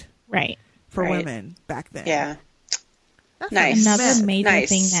divorced. Right. For women back then. Yeah. That's nice. Another major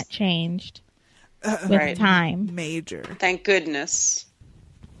thing that changed with time. Major. Thank goodness.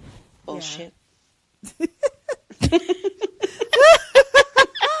 Bullshit. Yeah.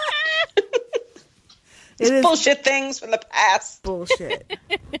 It's bullshit things from the past. Bullshit.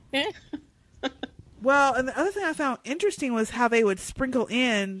 Well, and the other thing I found interesting was how they would sprinkle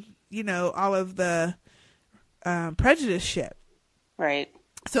in, all of the prejudice shit. Right.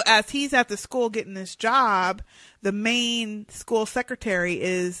 So as he's at the school getting this job, the main school secretary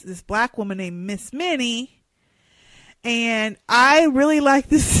is this black woman named Miss Minnie. And I really like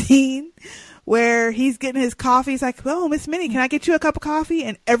the scene where he's getting his coffee. He's like, oh, Miss Minnie, can I get you a cup of coffee?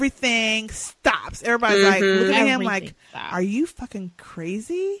 And everything stops. Everybody's like looking at him like, are you fucking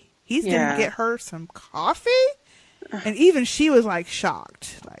crazy? He's going to get her some coffee? And even she was like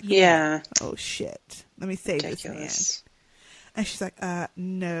shocked. Like, oh shit. Let me save this man. And she's like,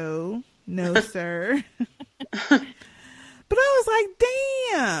 no, No, sir. But I was like,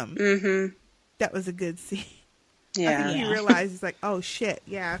 damn. Mm-hmm. That was a good scene. Yeah. I think he realized, he's like, oh, shit.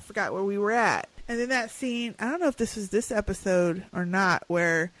 Yeah, I forgot where we were at. And then that scene, I don't know if this was this episode or not,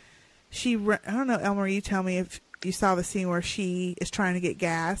 where I don't know, Elmer, you tell me if you saw the scene where she is trying to get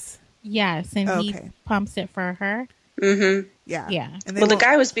gas. Yes, and he pumps it for her. Mm-hmm. Yeah. Yeah. And well, the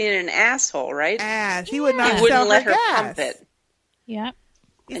guy was being an asshole, right? He would not He wouldn't let her gas. pump it. Yep.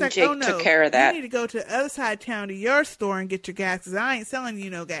 He's and like, Jake oh, no, took care of that. You need to go to the other side of town to your store and get your gas, because I ain't selling you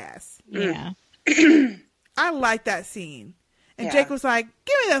no gas. Yeah. I like that scene. And Yeah. Jake was like,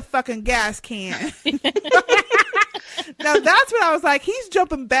 give me the fucking gas can. Now that's when I was like, he's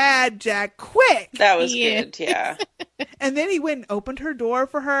jumping bad, Jack, quick. That was good, yeah. And then he went and opened her door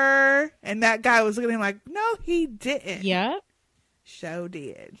for her. And that guy was looking at him like, no, he didn't. Yep. Show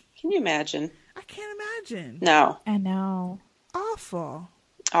did. Can you imagine? I can't imagine. No. I know. Awful.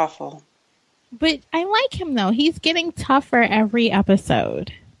 Awful. But I like him, though. He's getting tougher every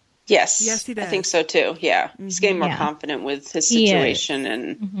episode. Yes. Yes, he does. I think so, too. Yeah. He's getting more Yeah. confident with his He is. situation.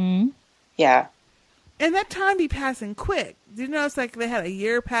 And Mm-hmm. yeah. And that time be passing quick. Did you notice like they had a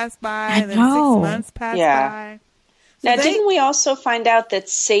year pass by I and then know. 6 months passed Yeah. by? Now, didn't we also find out that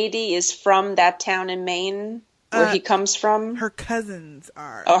Sadie is from that town in Maine where he comes from? Her cousins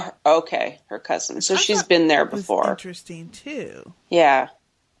are. Oh, okay. Her cousin. So I she's thought been there it was before. interesting too. Yeah.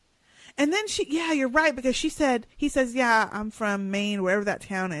 And then you're right, because he says, yeah, I'm from Maine, wherever that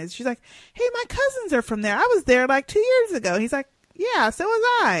town is. She's like, hey, my cousins are from there. I was there like 2 years ago. He's like, yeah, so was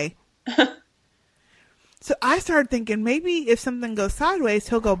I. So I started thinking maybe if something goes sideways,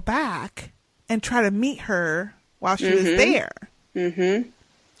 he'll go back and try to meet her while she was there. Mm-hmm.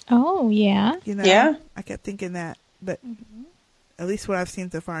 Oh, yeah. You know? Yeah. I kept thinking that, but at least what I've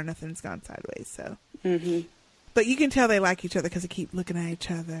seen so far, nothing's gone sideways. So, but you can tell they like each other because they keep looking at each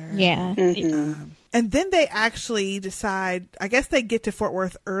other. Yeah. And then they actually decide, I guess they get to Fort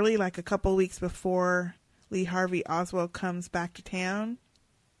Worth early, like a couple weeks before Lee Harvey Oswald comes back to town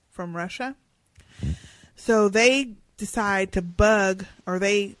from Russia. So they decide to bug, or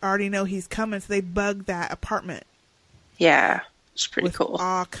they already know he's coming, so they bug that apartment. Yeah. It's pretty with cool.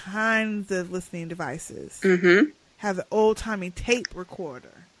 all kinds of listening devices. Mm-hmm. Have the old-timey tape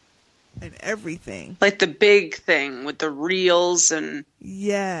recorder and everything. Like the big thing with the reels and...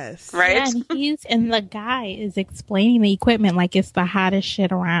 Yes. Right? Yeah, and the guy is explaining the equipment like it's the hottest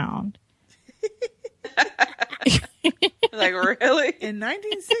shit around. Like, really? In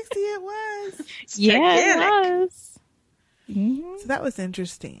 1960 it was. It's Yeah, gigantic. it was. Mm-hmm. So that was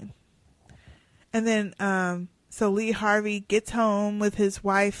interesting. And then, so Lee Harvey gets home with his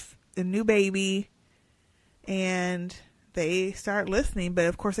wife, the new baby, and they start listening. But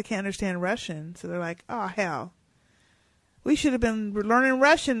of course, they can't understand Russian. So they're like, oh, hell. We should have been learning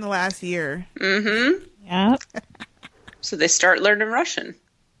Russian the last year. Mm-hmm. Yep. So they start learning Russian.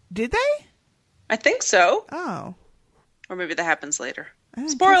 Did they? I think so. Oh. Or maybe that happens later. I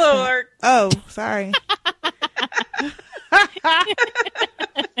didn't Spoiler catch that. alert. Oh, sorry.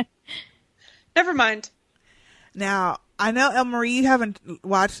 Never mind. Now, I know, El Marie, you haven't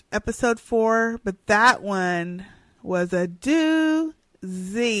watched episode 4, but that one was a doozy.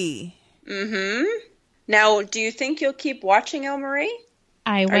 Mm-hmm. Now, do you think you'll keep watching El Marie?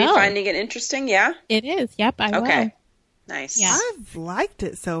 I will. Are you finding it interesting? Yeah? It is. Yep, I Okay. will. Nice. Yeah. I've liked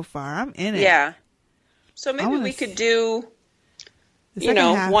it so far. I'm in it. Yeah. So maybe wanna we could do, The second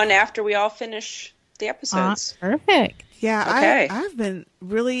half. one after we all finish the episodes. Perfect. Yeah, Okay. I've been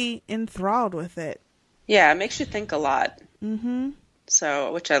really enthralled with it. Yeah, it makes you think a lot. Mm-hmm.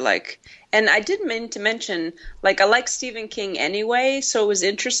 So, which I like. And I did mean to mention, like, I like Stephen King anyway, so it was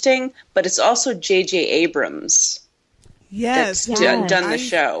interesting, but it's also J.J. Abrams Yes. that's Yes. done I the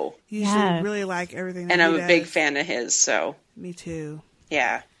show. usually Yes. really like everything that And I'm he a big does. fan of his, so, Me too.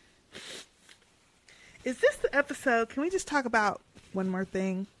 yeah. Is this the episode? Can we just talk about one more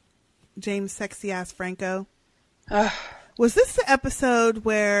thing? James Sexy Ass Franco. Ugh. Was this the episode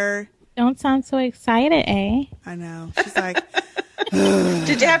where Don't sound so excited, eh? I know she's like,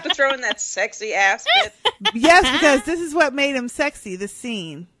 Did you have to throw in that sexy ass bit? yes, because this is what made him sexy. The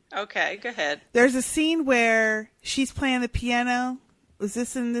scene. Okay, go ahead. There's a scene where she's playing the piano. Was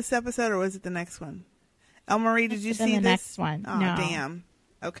this in this episode or was it the next one? El Marie, did you It's in see the this? next one. Oh, No. damn.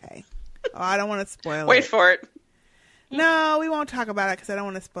 Okay. Oh, I don't want to spoil Wait it. for it. No, we won't talk about it because I don't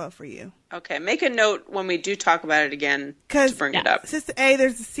want to spoil it for you. Okay, make a note when we do talk about it again to bring it up. Sister A,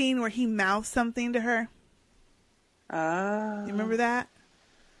 there's a scene where he mouths something to her. You remember that?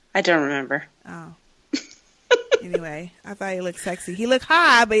 I don't remember. Oh. Anyway, I thought he looked sexy. He looked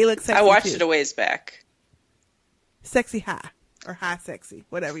high, but he looked sexy I watched too. it a ways back. Sexy high. or high sexy,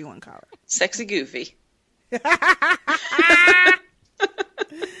 whatever you want to call her. Sexy Goofy.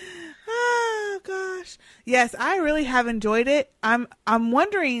 Oh gosh. Yes, I really have enjoyed it. I'm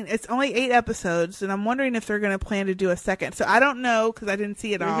wondering, it's only 8 episodes, and I'm wondering if they're going to plan to do a second. So I don't know, because I didn't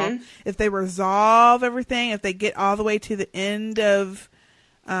see it all, if they resolve everything, if they get all the way to the end of,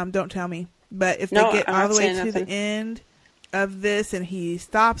 don't tell me, but if they get all the way to the end of this and he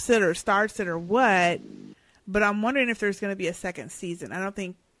stops it or starts it or what. But I'm wondering if there's going to be a second season.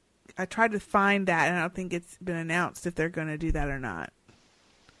 I tried to find that, and I don't think it's been announced if they're going to do that or not.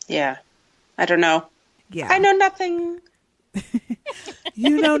 Yeah. I don't know. Yeah. I know nothing.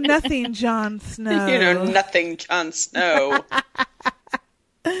 You know nothing, Jon Snow. You know nothing, Jon Snow.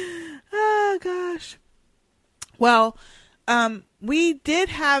 Oh, gosh. Well, we did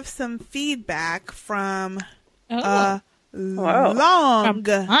have some feedback from long... From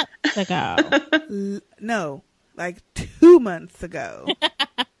months ago. No, like 2 months ago.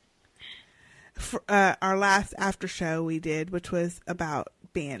 For, our last after show we did, which was about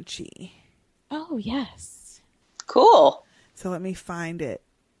Banshee. Oh, yes. Cool. So let me find it.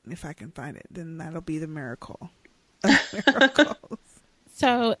 If I can find it, then that'll be the miracle of miracles.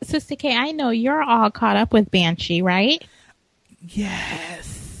 So, Sister K, I know you're all caught up with Banshee, right?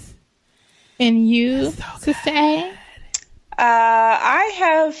 Yes. And you, So Sister A? I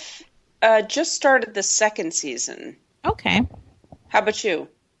have just started the second season. Okay. How about you?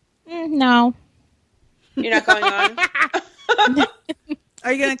 No. You're not going on?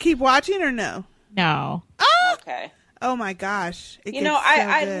 Are you going to keep watching or no? No. Oh! Okay. Oh my gosh.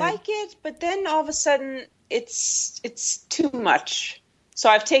 I like it, but then all of a sudden it's too much.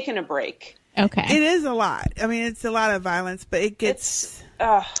 So I've taken a break. Okay. It is a lot. I mean, it's a lot of violence, but it gets...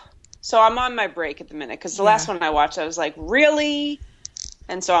 So I'm on my break at the minute, because the last one I watched, I was like, really?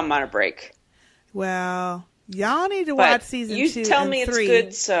 And so I'm on a break. Well, y'all need to watch season 2 and 3. You tell me it's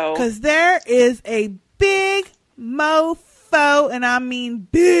good, so... Because there is a big mofo, and I mean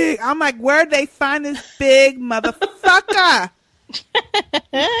big. I'm like, where'd they find this big motherfucker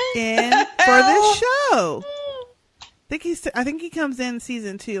in for this show? I think he comes in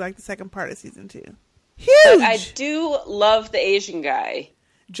season 2, like the second part of season 2. Huge! But I do love the Asian guy.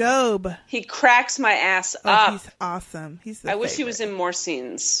 Job. He cracks my ass up. He's awesome. I wish he was in more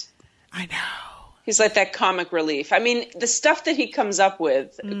scenes. I know. He's like that comic relief. I mean, the stuff that he comes up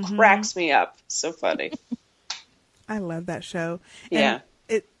with cracks me up. So funny. I love that show. Yeah.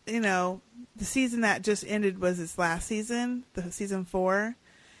 And the season that just ended was its last season, the season 4,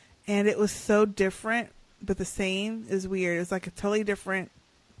 and it was so different, but the same. It was weird. It was like a totally different.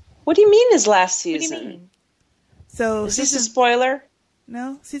 What do you mean his last season? What do you mean? So is this a spoiler?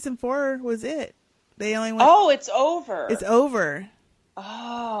 No, season 4 was it. They only went. Oh, it's over. It's over.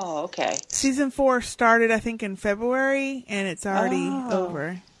 Oh, okay. Season 4 started, I think, in February, and it's already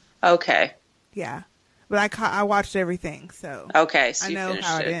over. Okay. Yeah, but I watched everything, so okay. So I know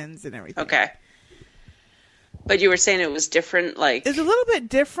how it ends and everything. Okay. But you were saying it was different, like... It's a little bit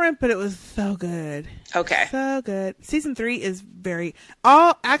different, but it was so good. Okay. So good. Season 3 is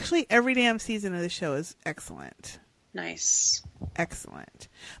actually every damn season of the show is excellent. Nice. Excellent.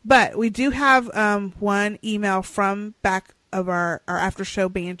 But we do have one email from back of our after show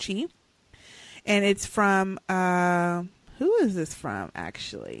Banshee. And it's from, who is this from,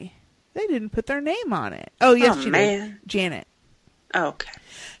 actually? They didn't put their name on it. Oh, yes, she did. Janet. Okay.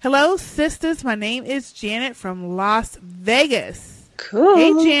 Hello, sisters. My name is Janet from Las Vegas. Cool.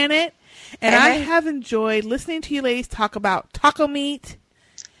 Hey, Janet. And I have enjoyed listening to you ladies talk about taco meat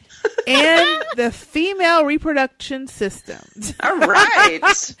and the female reproduction system. All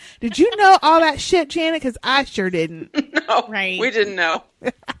right. Did you know all that shit, Janet? Because I sure didn't. No, right. We didn't know.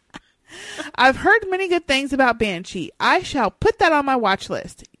 I've heard many good things about Banshee. I shall put that on my watch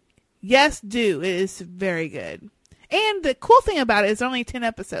list. Yes, do. It is very good. And the cool thing about it is only 10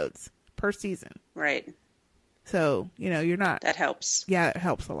 episodes per season. Right. So, you're not... That helps. Yeah, it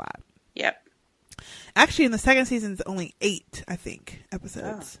helps a lot. Yep. Actually, in the second season, it's only 8, I think,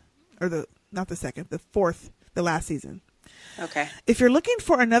 episodes. Oh. Or not the second, the fourth, the last season. Okay. If you're looking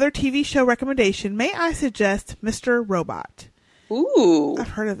for another TV show recommendation, may I suggest Mr. Robot? Ooh. I've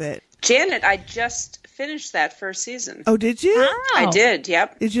heard of it. Janet, I just finished that first season. Oh, did you? Oh. I did,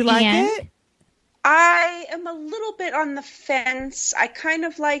 yep. Did you like it? I am a little bit on the fence. I kind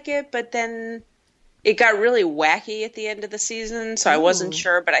of like it, but then it got really wacky at the end of the season, so I wasn't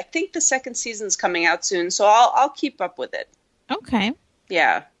sure. But I think the second season's coming out soon, so I'll keep up with it. Okay.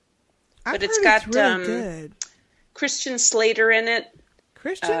 Yeah. But it's got really good. Christian Slater in it.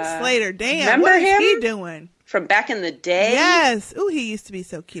 Christian Slater, damn. Remember what is him? he doing? From back in the day? Yes. Ooh, he used to be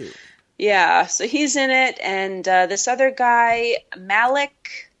so cute. Yeah, so he's in it, and this other guy,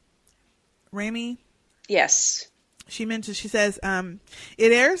 Malik. Rami. Yes. She says,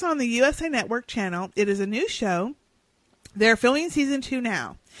 it airs on the USA Network channel. It is a new show. They're filming season 2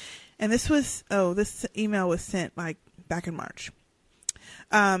 now. And this email was sent like back in March.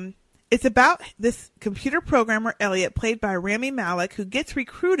 It's about this computer programmer, Elliot, played by Rami Malek, who gets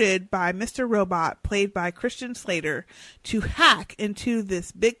recruited by Mr. Robot, played by Christian Slater, to hack into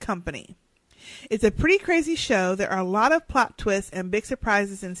this big company. It's a pretty crazy show. There are a lot of plot twists and big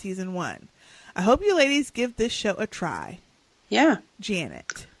surprises in season 1. I hope you ladies give this show a try. Yeah.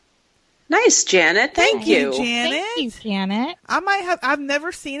 Janet. Nice, Janet. Thank you. Janet. Thank you, Janet. I've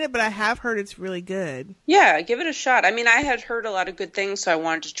never seen it, but I have heard it's really good. Yeah, give it a shot. I mean, I had heard a lot of good things, so I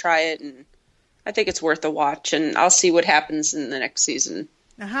wanted to try it, and I think it's worth a watch, and I'll see what happens in the next season.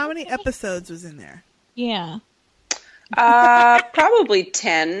 Now, how many episodes was in there? Yeah. Probably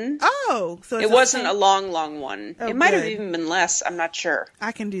 10. Oh, so it wasn't a long one. Oh, it might have good. even been less. I'm not sure.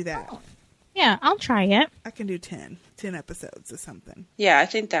 I can do that. Yeah, I'll try it. I can do 10 episodes or something. Yeah, I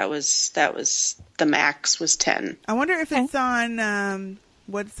think that was the max was 10. I wonder if it's on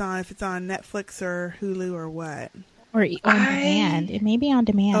if it's on Netflix or Hulu or what. Or on demand. It may be on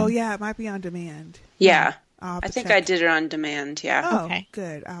demand. Oh yeah, it might be on demand. Yeah. I think check. I did it on demand, yeah. Oh, Okay.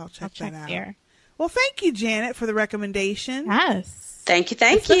 good. I'll check that out. Here. Well, thank you, Janet, for the recommendation. Yes. Thank you.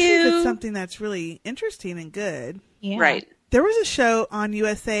 Especially if it's something that's really interesting and good. Yeah. Right. There was a show on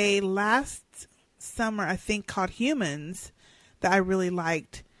USA last summer, I think, called Humans that I really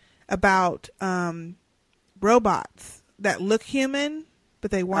liked about robots that look human,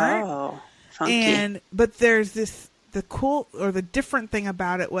 but they weren't. Oh, funky. But there's the cool or the different thing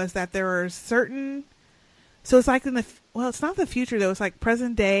about it was that there are certain, so it's like it's not the future though, it's like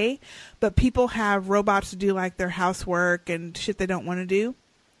present day, but people have robots to do like their housework and shit they don't want to do.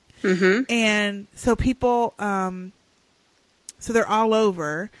 Mm-hmm. And so people, so they're all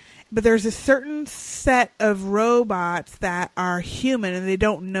over, but there's a certain set of robots that are human and they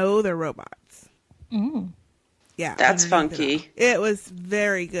don't know they're robots. Mm. Yeah. That's funky. It was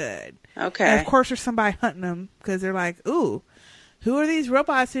very good. Okay. And of course there's somebody hunting them because they're like, ooh, who are these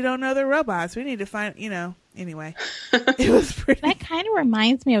robots who don't know they're robots? We need to find, anyway. It was pretty. That kind of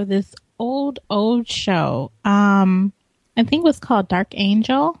reminds me of this old show. I think it was called Dark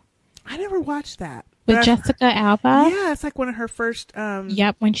Angel. I never watched that. With Jessica Alba. Yeah, it's like one of her first.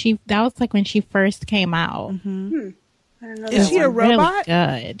 Yep, that was like when she first came out. Mm-hmm. I don't know. Is she a robot?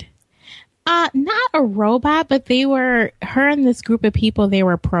 Really good. Not a robot, but her and this group of people, they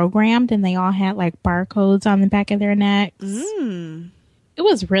were programmed and they all had like barcodes on the back of their necks. Mm. It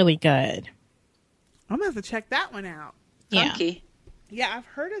was really good. I'm going to have to check that one out. Funky. Yeah, I've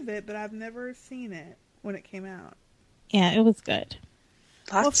heard of it, but I've never seen it when it came out. Yeah, it was good.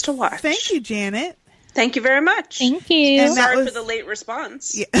 Lots to watch. Thank you, Janet. Thank you very much. Thank you. And Sorry for the late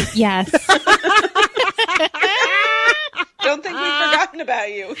response. Yeah. Yes. Don't think we've forgotten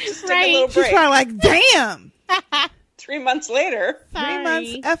about you. Just took Right. a little She's break. probably like, damn. 3 months later. Sorry. 3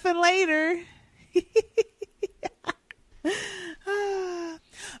 months effing later.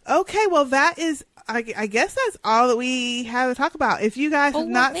 Okay, well, that is, I guess that's all that we have to talk about. If you guys have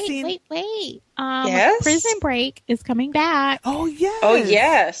not seen. Wait. Yes? Prison Break is coming back. Oh, yes. Oh,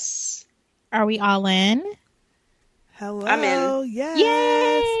 yes. Are we all in? Hello. I'm in. Yes.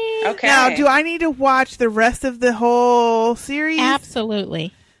 Yay! Okay. Now, do I need to watch the rest of the whole series?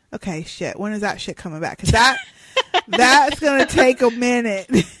 Absolutely. Okay, shit. When is that shit coming back? Because that's going to take a minute.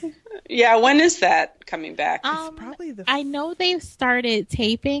 Yeah, when is that coming back? Probably I know they've started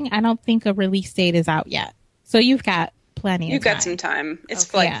taping. I don't think a release date is out yet. So you've got plenty of time. You've got some time. It's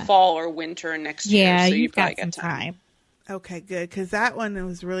Okay. like Yeah. fall or winter next year. Yeah, So you've probably got some time. Okay, good. Because that one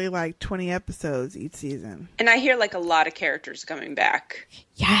was really like 20 episodes each season. And I hear like a lot of characters coming back,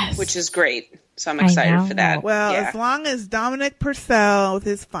 Yes. which is great. So I'm I excited know. for that. Well, yeah. as long as Dominic Purcell with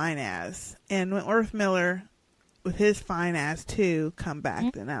his fine ass and Wentworth Miller with his fine ass too come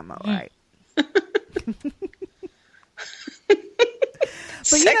back, then I'm all right. But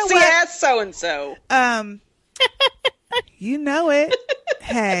Sexy you know what? ass so-and-so. You know it.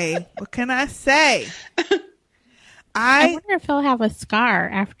 Hey, what can I say? I wonder if he'll have a scar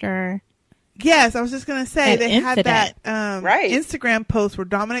after. Yes, I was just going to say That they had that Right. Instagram post where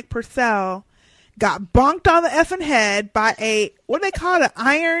Dominic Purcell got bonked on the effing head by a, what do they call it, an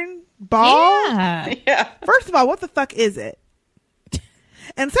iron ball? Yeah. Yeah. First of all, what the fuck is it?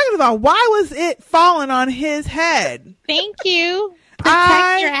 And second of all, why was it falling on his head? Thank you.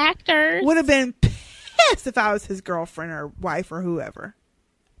 Protect your actors. Would have been pissed if I was his girlfriend or wife or whoever.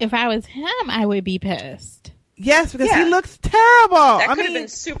 If I was him, I would be pissed. Yes, because Yeah. he looks terrible. That could have been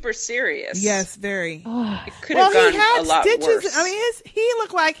super serious. Yes, very. It could have gone he had a lot stitches. worse. I mean, he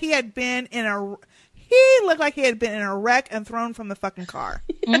looked like he had been in a. He looked like he had been in a wreck and thrown from the fucking car.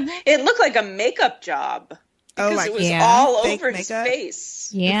 It looked like a makeup job because it was all fake over his makeup? face.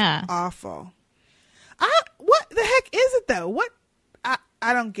 Yeah. Awful. What the heck is it though? What?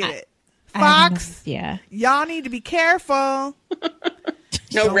 I don't get it. Fox, Yeah. y'all need to be careful.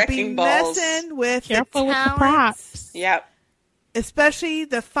 No Don't wrecking be balls. messing with Careful the with the talent, props. Yep. especially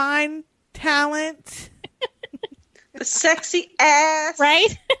the fine talent. The sexy ass.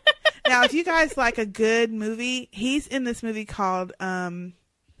 Right? Now, if you guys like a good movie, he's in this movie called I think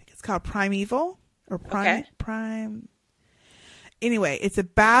it's called Primeval or Prime. Anyway, it's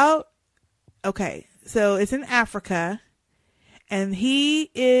about so it's in Africa, and he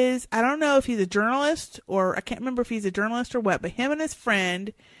is, I don't know if he's a journalist or I can't remember if he's a journalist or what, but him and his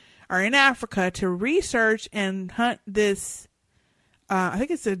friend are in Africa to research and hunt this. I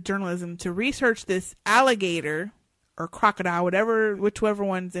think it's a journalism to research this alligator or crocodile, whichever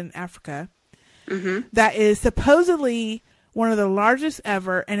one's in Africa, that is supposedly one of the largest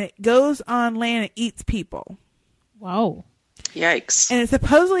ever, and it goes on land and eats people. Whoa. Yikes. And it's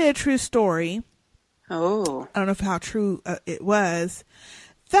supposedly a true story. Oh. I don't know how true it was.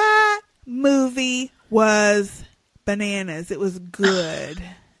 That movie was bananas. It was good.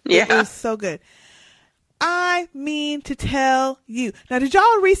 Yeah. It was so good. I mean to tell you. Now, did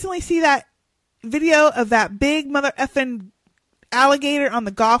y'all recently see that video of that big mother effing alligator on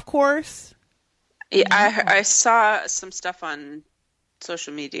the golf course? Yeah, I saw some stuff on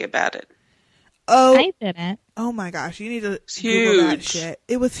social media about it. Oh, I didn't. oh my gosh. You need to It's Google that huge. shit.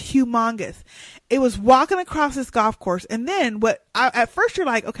 It was humongous. It was walking across this golf course. And then at first you're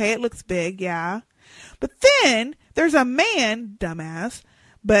like, okay, it looks big. Yeah. But then there's a man, dumbass,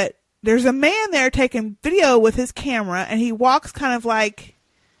 but there's a man there taking video with his camera, and he walks kind of like,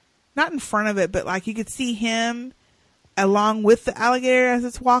 not in front of it, but like you could see him along with the alligator as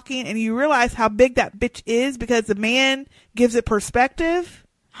it's walking, and you realize how big that bitch is because the man gives it perspective.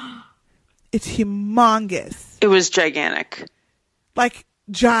 It's humongous. It was gigantic. Like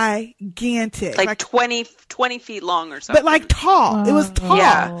gigantic. Like 20 feet long or something. but like tall. It was tall.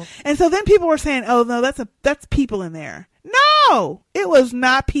 Yeah. And so then people were saying, oh no, that's people in there. No, it was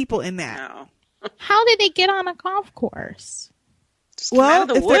not people in that. No. How did they get on a golf course? Just come out Well, of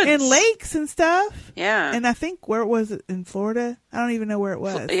the if they're in woods. lakes and stuff. Yeah. And I think, where was it? In Florida? I don't even know where it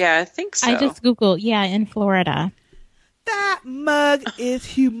was. Yeah, I think so. I just Googled, in Florida. That mug is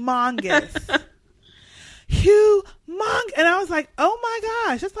humongous. Humongous. And I was like, oh my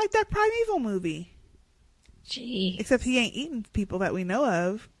gosh, it's like that Primeval movie. Gee. Except he ain't eating people that we know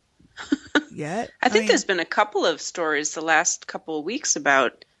of yet. I think mean, there's been a couple of stories the last couple of weeks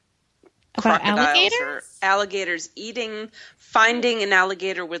about crocodiles or alligators finding an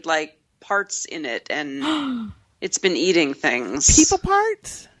alligator with like parts in it, and it's been eating things. people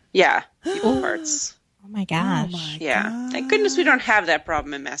parts? Yeah, people parts. Oh my gosh. Oh my Yeah. God. Thank goodness we don't have that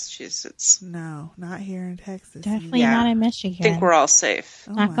problem in Massachusetts. No, not here in Texas. Definitely Yeah. not in I Michigan. think we're all safe.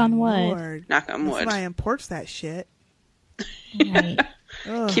 Oh Knock my on wood. Lord. Knock on wood. Somebody imports that shit. Right.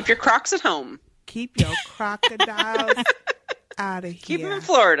 Ugh. Keep your Crocs at home. Keep your crocodiles out of here. Keep them in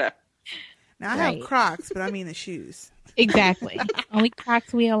Florida. Now I Right. have Crocs, but I mean the shoes. Exactly. Only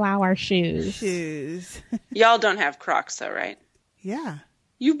Crocs we allow our shoes. Shoes. Y'all don't have Crocs though, right? Yeah.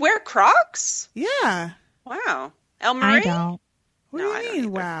 You wear Crocs? Yeah. Wow. El I Marie? don't. What No, do I you don't mean? either.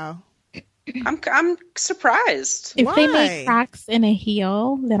 Wow. I'm surprised. If they Why? made Crocs in a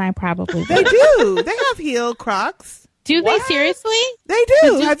heel, then I probably They would. do. They have heel Crocs. Do What? they seriously? They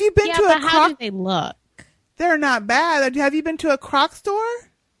do. Have you been Yeah, to but a how do Croc? they look? They're not bad. Have you been to a Croc store?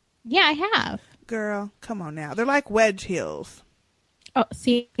 Yeah, I have. Girl, come on now. They're like wedge heels. Oh,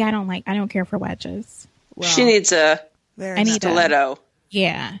 see, I don't care for wedges. Well, She needs a they're I need not- a- stiletto.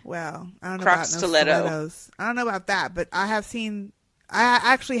 Yeah. Well, I don't know Croc about no stiletto. stilettos. I don't know about that, but I have seen. I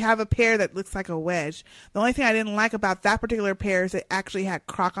actually have a pair that looks like a wedge. The only thing I didn't like about that particular pair is it actually had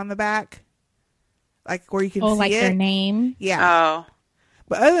Croc on the back, like where you can Oh, see like it. their name. Yeah, Oh.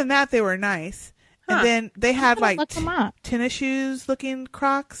 but other than that, they were nice. Huh. And then they had gonna like look 'em up. tennis shoes looking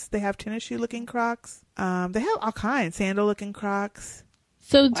Crocs. They have tennis shoe looking Crocs. They have all kinds, sandal looking Crocs.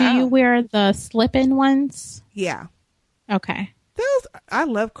 So, do Wow. you wear the slip-in ones? Yeah, Okay. those I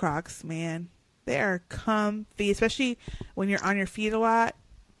love Crocs, man. They are comfy, especially when you're on your feet a lot.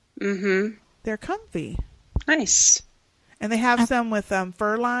 Mm-hmm. They're comfy. Nice. And they have some with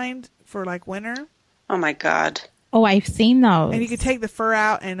fur lined for like winter. Oh my God. Oh, I've seen those. And you can take the fur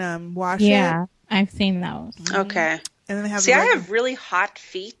out and wash Yeah, it. I've seen those. Okay. And then they have See, the I regu- have really hot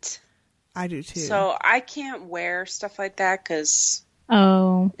feet. I do too. So I can't wear stuff like that because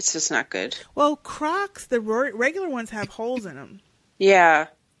it's just not good. Well, Crocs, the regular ones have holes in them. Yeah.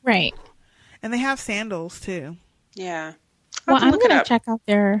 Right. And they have sandals too. Yeah. Well, I'm going to check out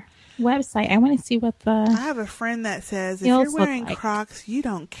their website. I want to see what I have a friend that says, if you're wearing Crocs, you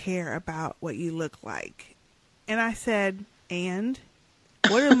don't care about what you look like. And I said, and?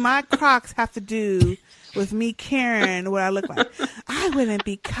 What do my Crocs have to do with me caring what I look like? I wouldn't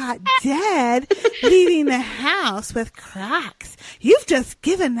be caught dead leaving the house with Crocs. You've just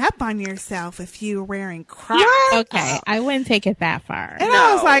given up on yourself if you're wearing Crocs. Okay, I wouldn't take it that far. And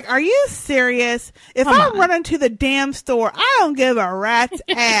I was like, are you serious? If I run into the damn store, I don't give a rat's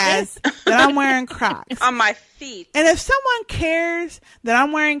ass that I'm wearing Crocs. On my feet. And if someone cares that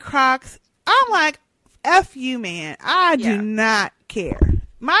I'm wearing Crocs, I'm like, F you, man. I do not care.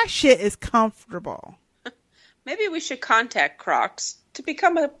 My shit is comfortable. Maybe we should contact Crocs to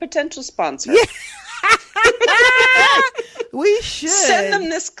become a potential sponsor. Yeah. We should. Send them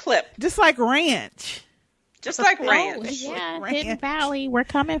this clip. Just like Ranch. Just like Ranch. Yeah, Ranch. Hidden Valley. We're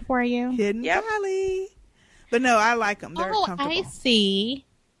coming for you. Hidden Valley. But no, I like them. They're comfortable. I see.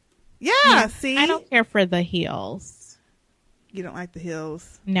 Yeah, see? I don't care for the heels. You don't like the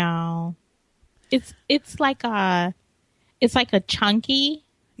heels? No. It's like a chunky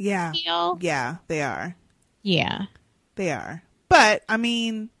heel. Yeah, they are. Yeah. They are. But I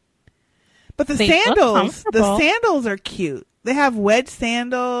mean, the sandals are cute. They have wedge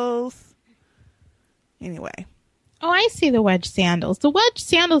sandals. Anyway. Oh, I see the wedge sandals. The wedge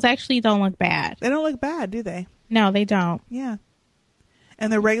sandals actually don't look bad. They don't look bad, do they? No, they don't. Yeah.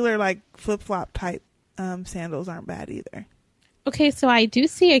 And the regular like flip-flop type sandals aren't bad either. Okay, so I do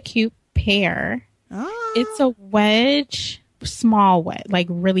see a cute pair. Oh. It's a wedge, small wedge, like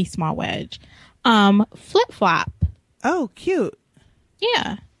really small wedge. Flip-flop. Oh, cute.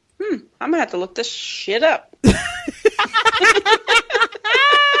 Yeah. I'm going to have to look this shit up. Maybe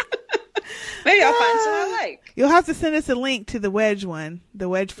I'll find some I like. You'll have to send us a link to the wedge one, the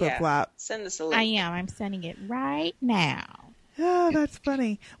wedge flip-flop. Yeah, send us a link. I'm sending it right now. Oh, that's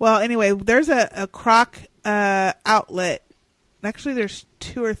funny. Well, anyway, there's a Croc outlet. Actually, there's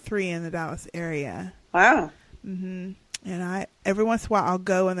 2 or 3 in the Dallas area. Wow. Mm-hmm. And every once in a while I'll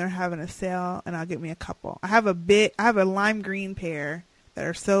go and they're having a sale and I'll get me a couple. I have a lime green pair that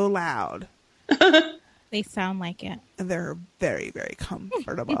are so loud. They sound like it. And they're very, very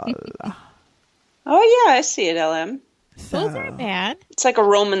comfortable. Oh yeah, I see it, LM. So, those aren't bad. It's like a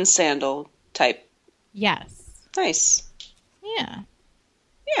Roman sandal type. Yes. Nice. Yeah.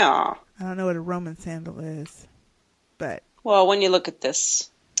 Yeah. I don't know what a Roman sandal is, but well, when you look at this,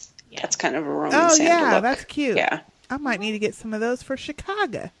 that's kind of a Roman sandal. Oh yeah, look. that's cute. Yeah. I might need to get some of those for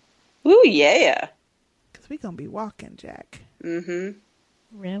Chicago. Ooh, yeah. Because we're going to be walking, Jack. Mm-hmm.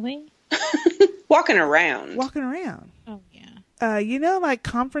 Really? Walking around. Walking around. Oh, yeah. Like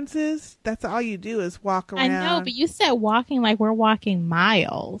conferences, that's all you do is walk around. I know, but you said walking like we're walking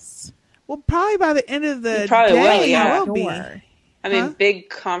miles. Well, probably by the end of the probably day, will, yeah. will be. I mean, big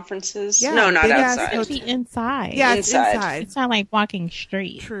conferences. Yeah, no, not outside. It's inside. Yeah, it's inside. It's not like walking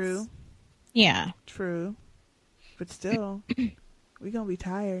streets. True. Yeah. True. But still, we're going to be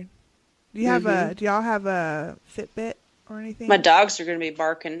tired. Do y'all have a Fitbit or anything? My dogs are going to be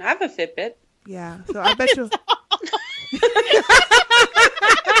barking. I have a Fitbit. Yeah, so I bet you.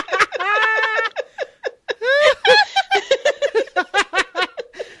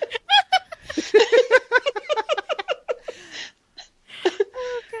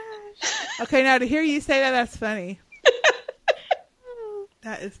 Oh gosh. Okay, now to hear you say that, that's funny.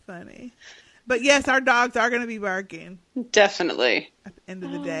 That is funny. But yes, our dogs are going to be barking. Definitely. At the end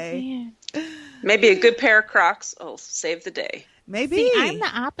of the day. Man. Maybe a good pair of Crocs will save the day. Maybe. See, I'm the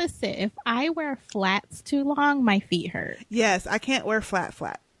opposite. If I wear flats too long, my feet hurt. Yes, I can't wear flats.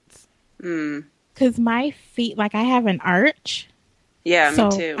 Because my feet, like I have an arch. Yeah, so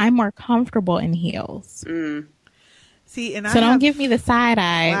me too. I'm more comfortable in heels. See, and so don't give me the side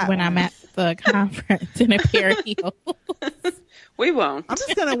eye when I'm at the conference in a pair of heels. We won't. I'm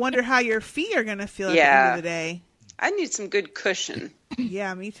just going to wonder how your feet are going to feel at the end of the day. I need some good cushion.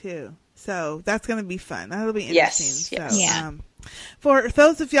 Yeah, me too. So that's going to be fun. That'll be interesting. Yes. So, Yeah. For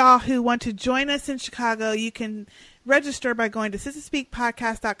those of y'all who want to join us in Chicago, you can register by going to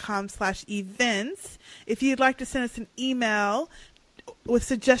sistahspeakpodcast.com/events. If you'd like to send us an email with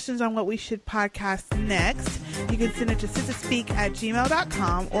suggestions on what we should podcast next, you can send it to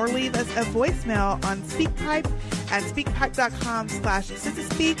sistahspeak@gmail.com or leave us a voicemail on SpeakPipe at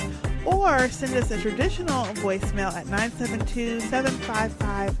speakpipe.com/sistahspeak, or send us a traditional voicemail at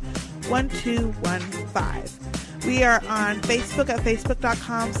 972-755-1215. We are on Facebook at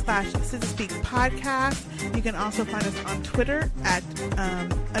facebook.com/SistahSpeakPodcast. You can also find us on Twitter at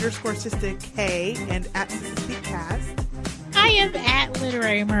 _Sistah K and at SistahSpeakCast. I am at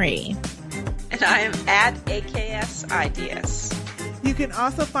Literary Marie. And I am at AKSIDS. You can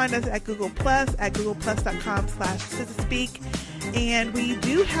also find us at Google Plus at googleplus.com/SistahSpeak. And we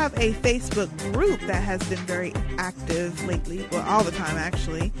do have a Facebook group that has been very active lately. Well, all the time,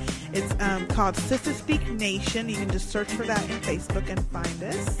 actually. It's called Sistah Speak Nation. You can just search for that in Facebook and find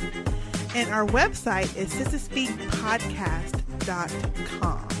us. And our website is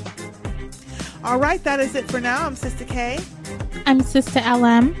sistahspeakpodcast.com. All right, that is it for now. I'm Sistah K. I'm Sistah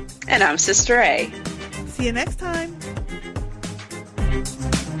LM. And I'm Sister A. See you next time.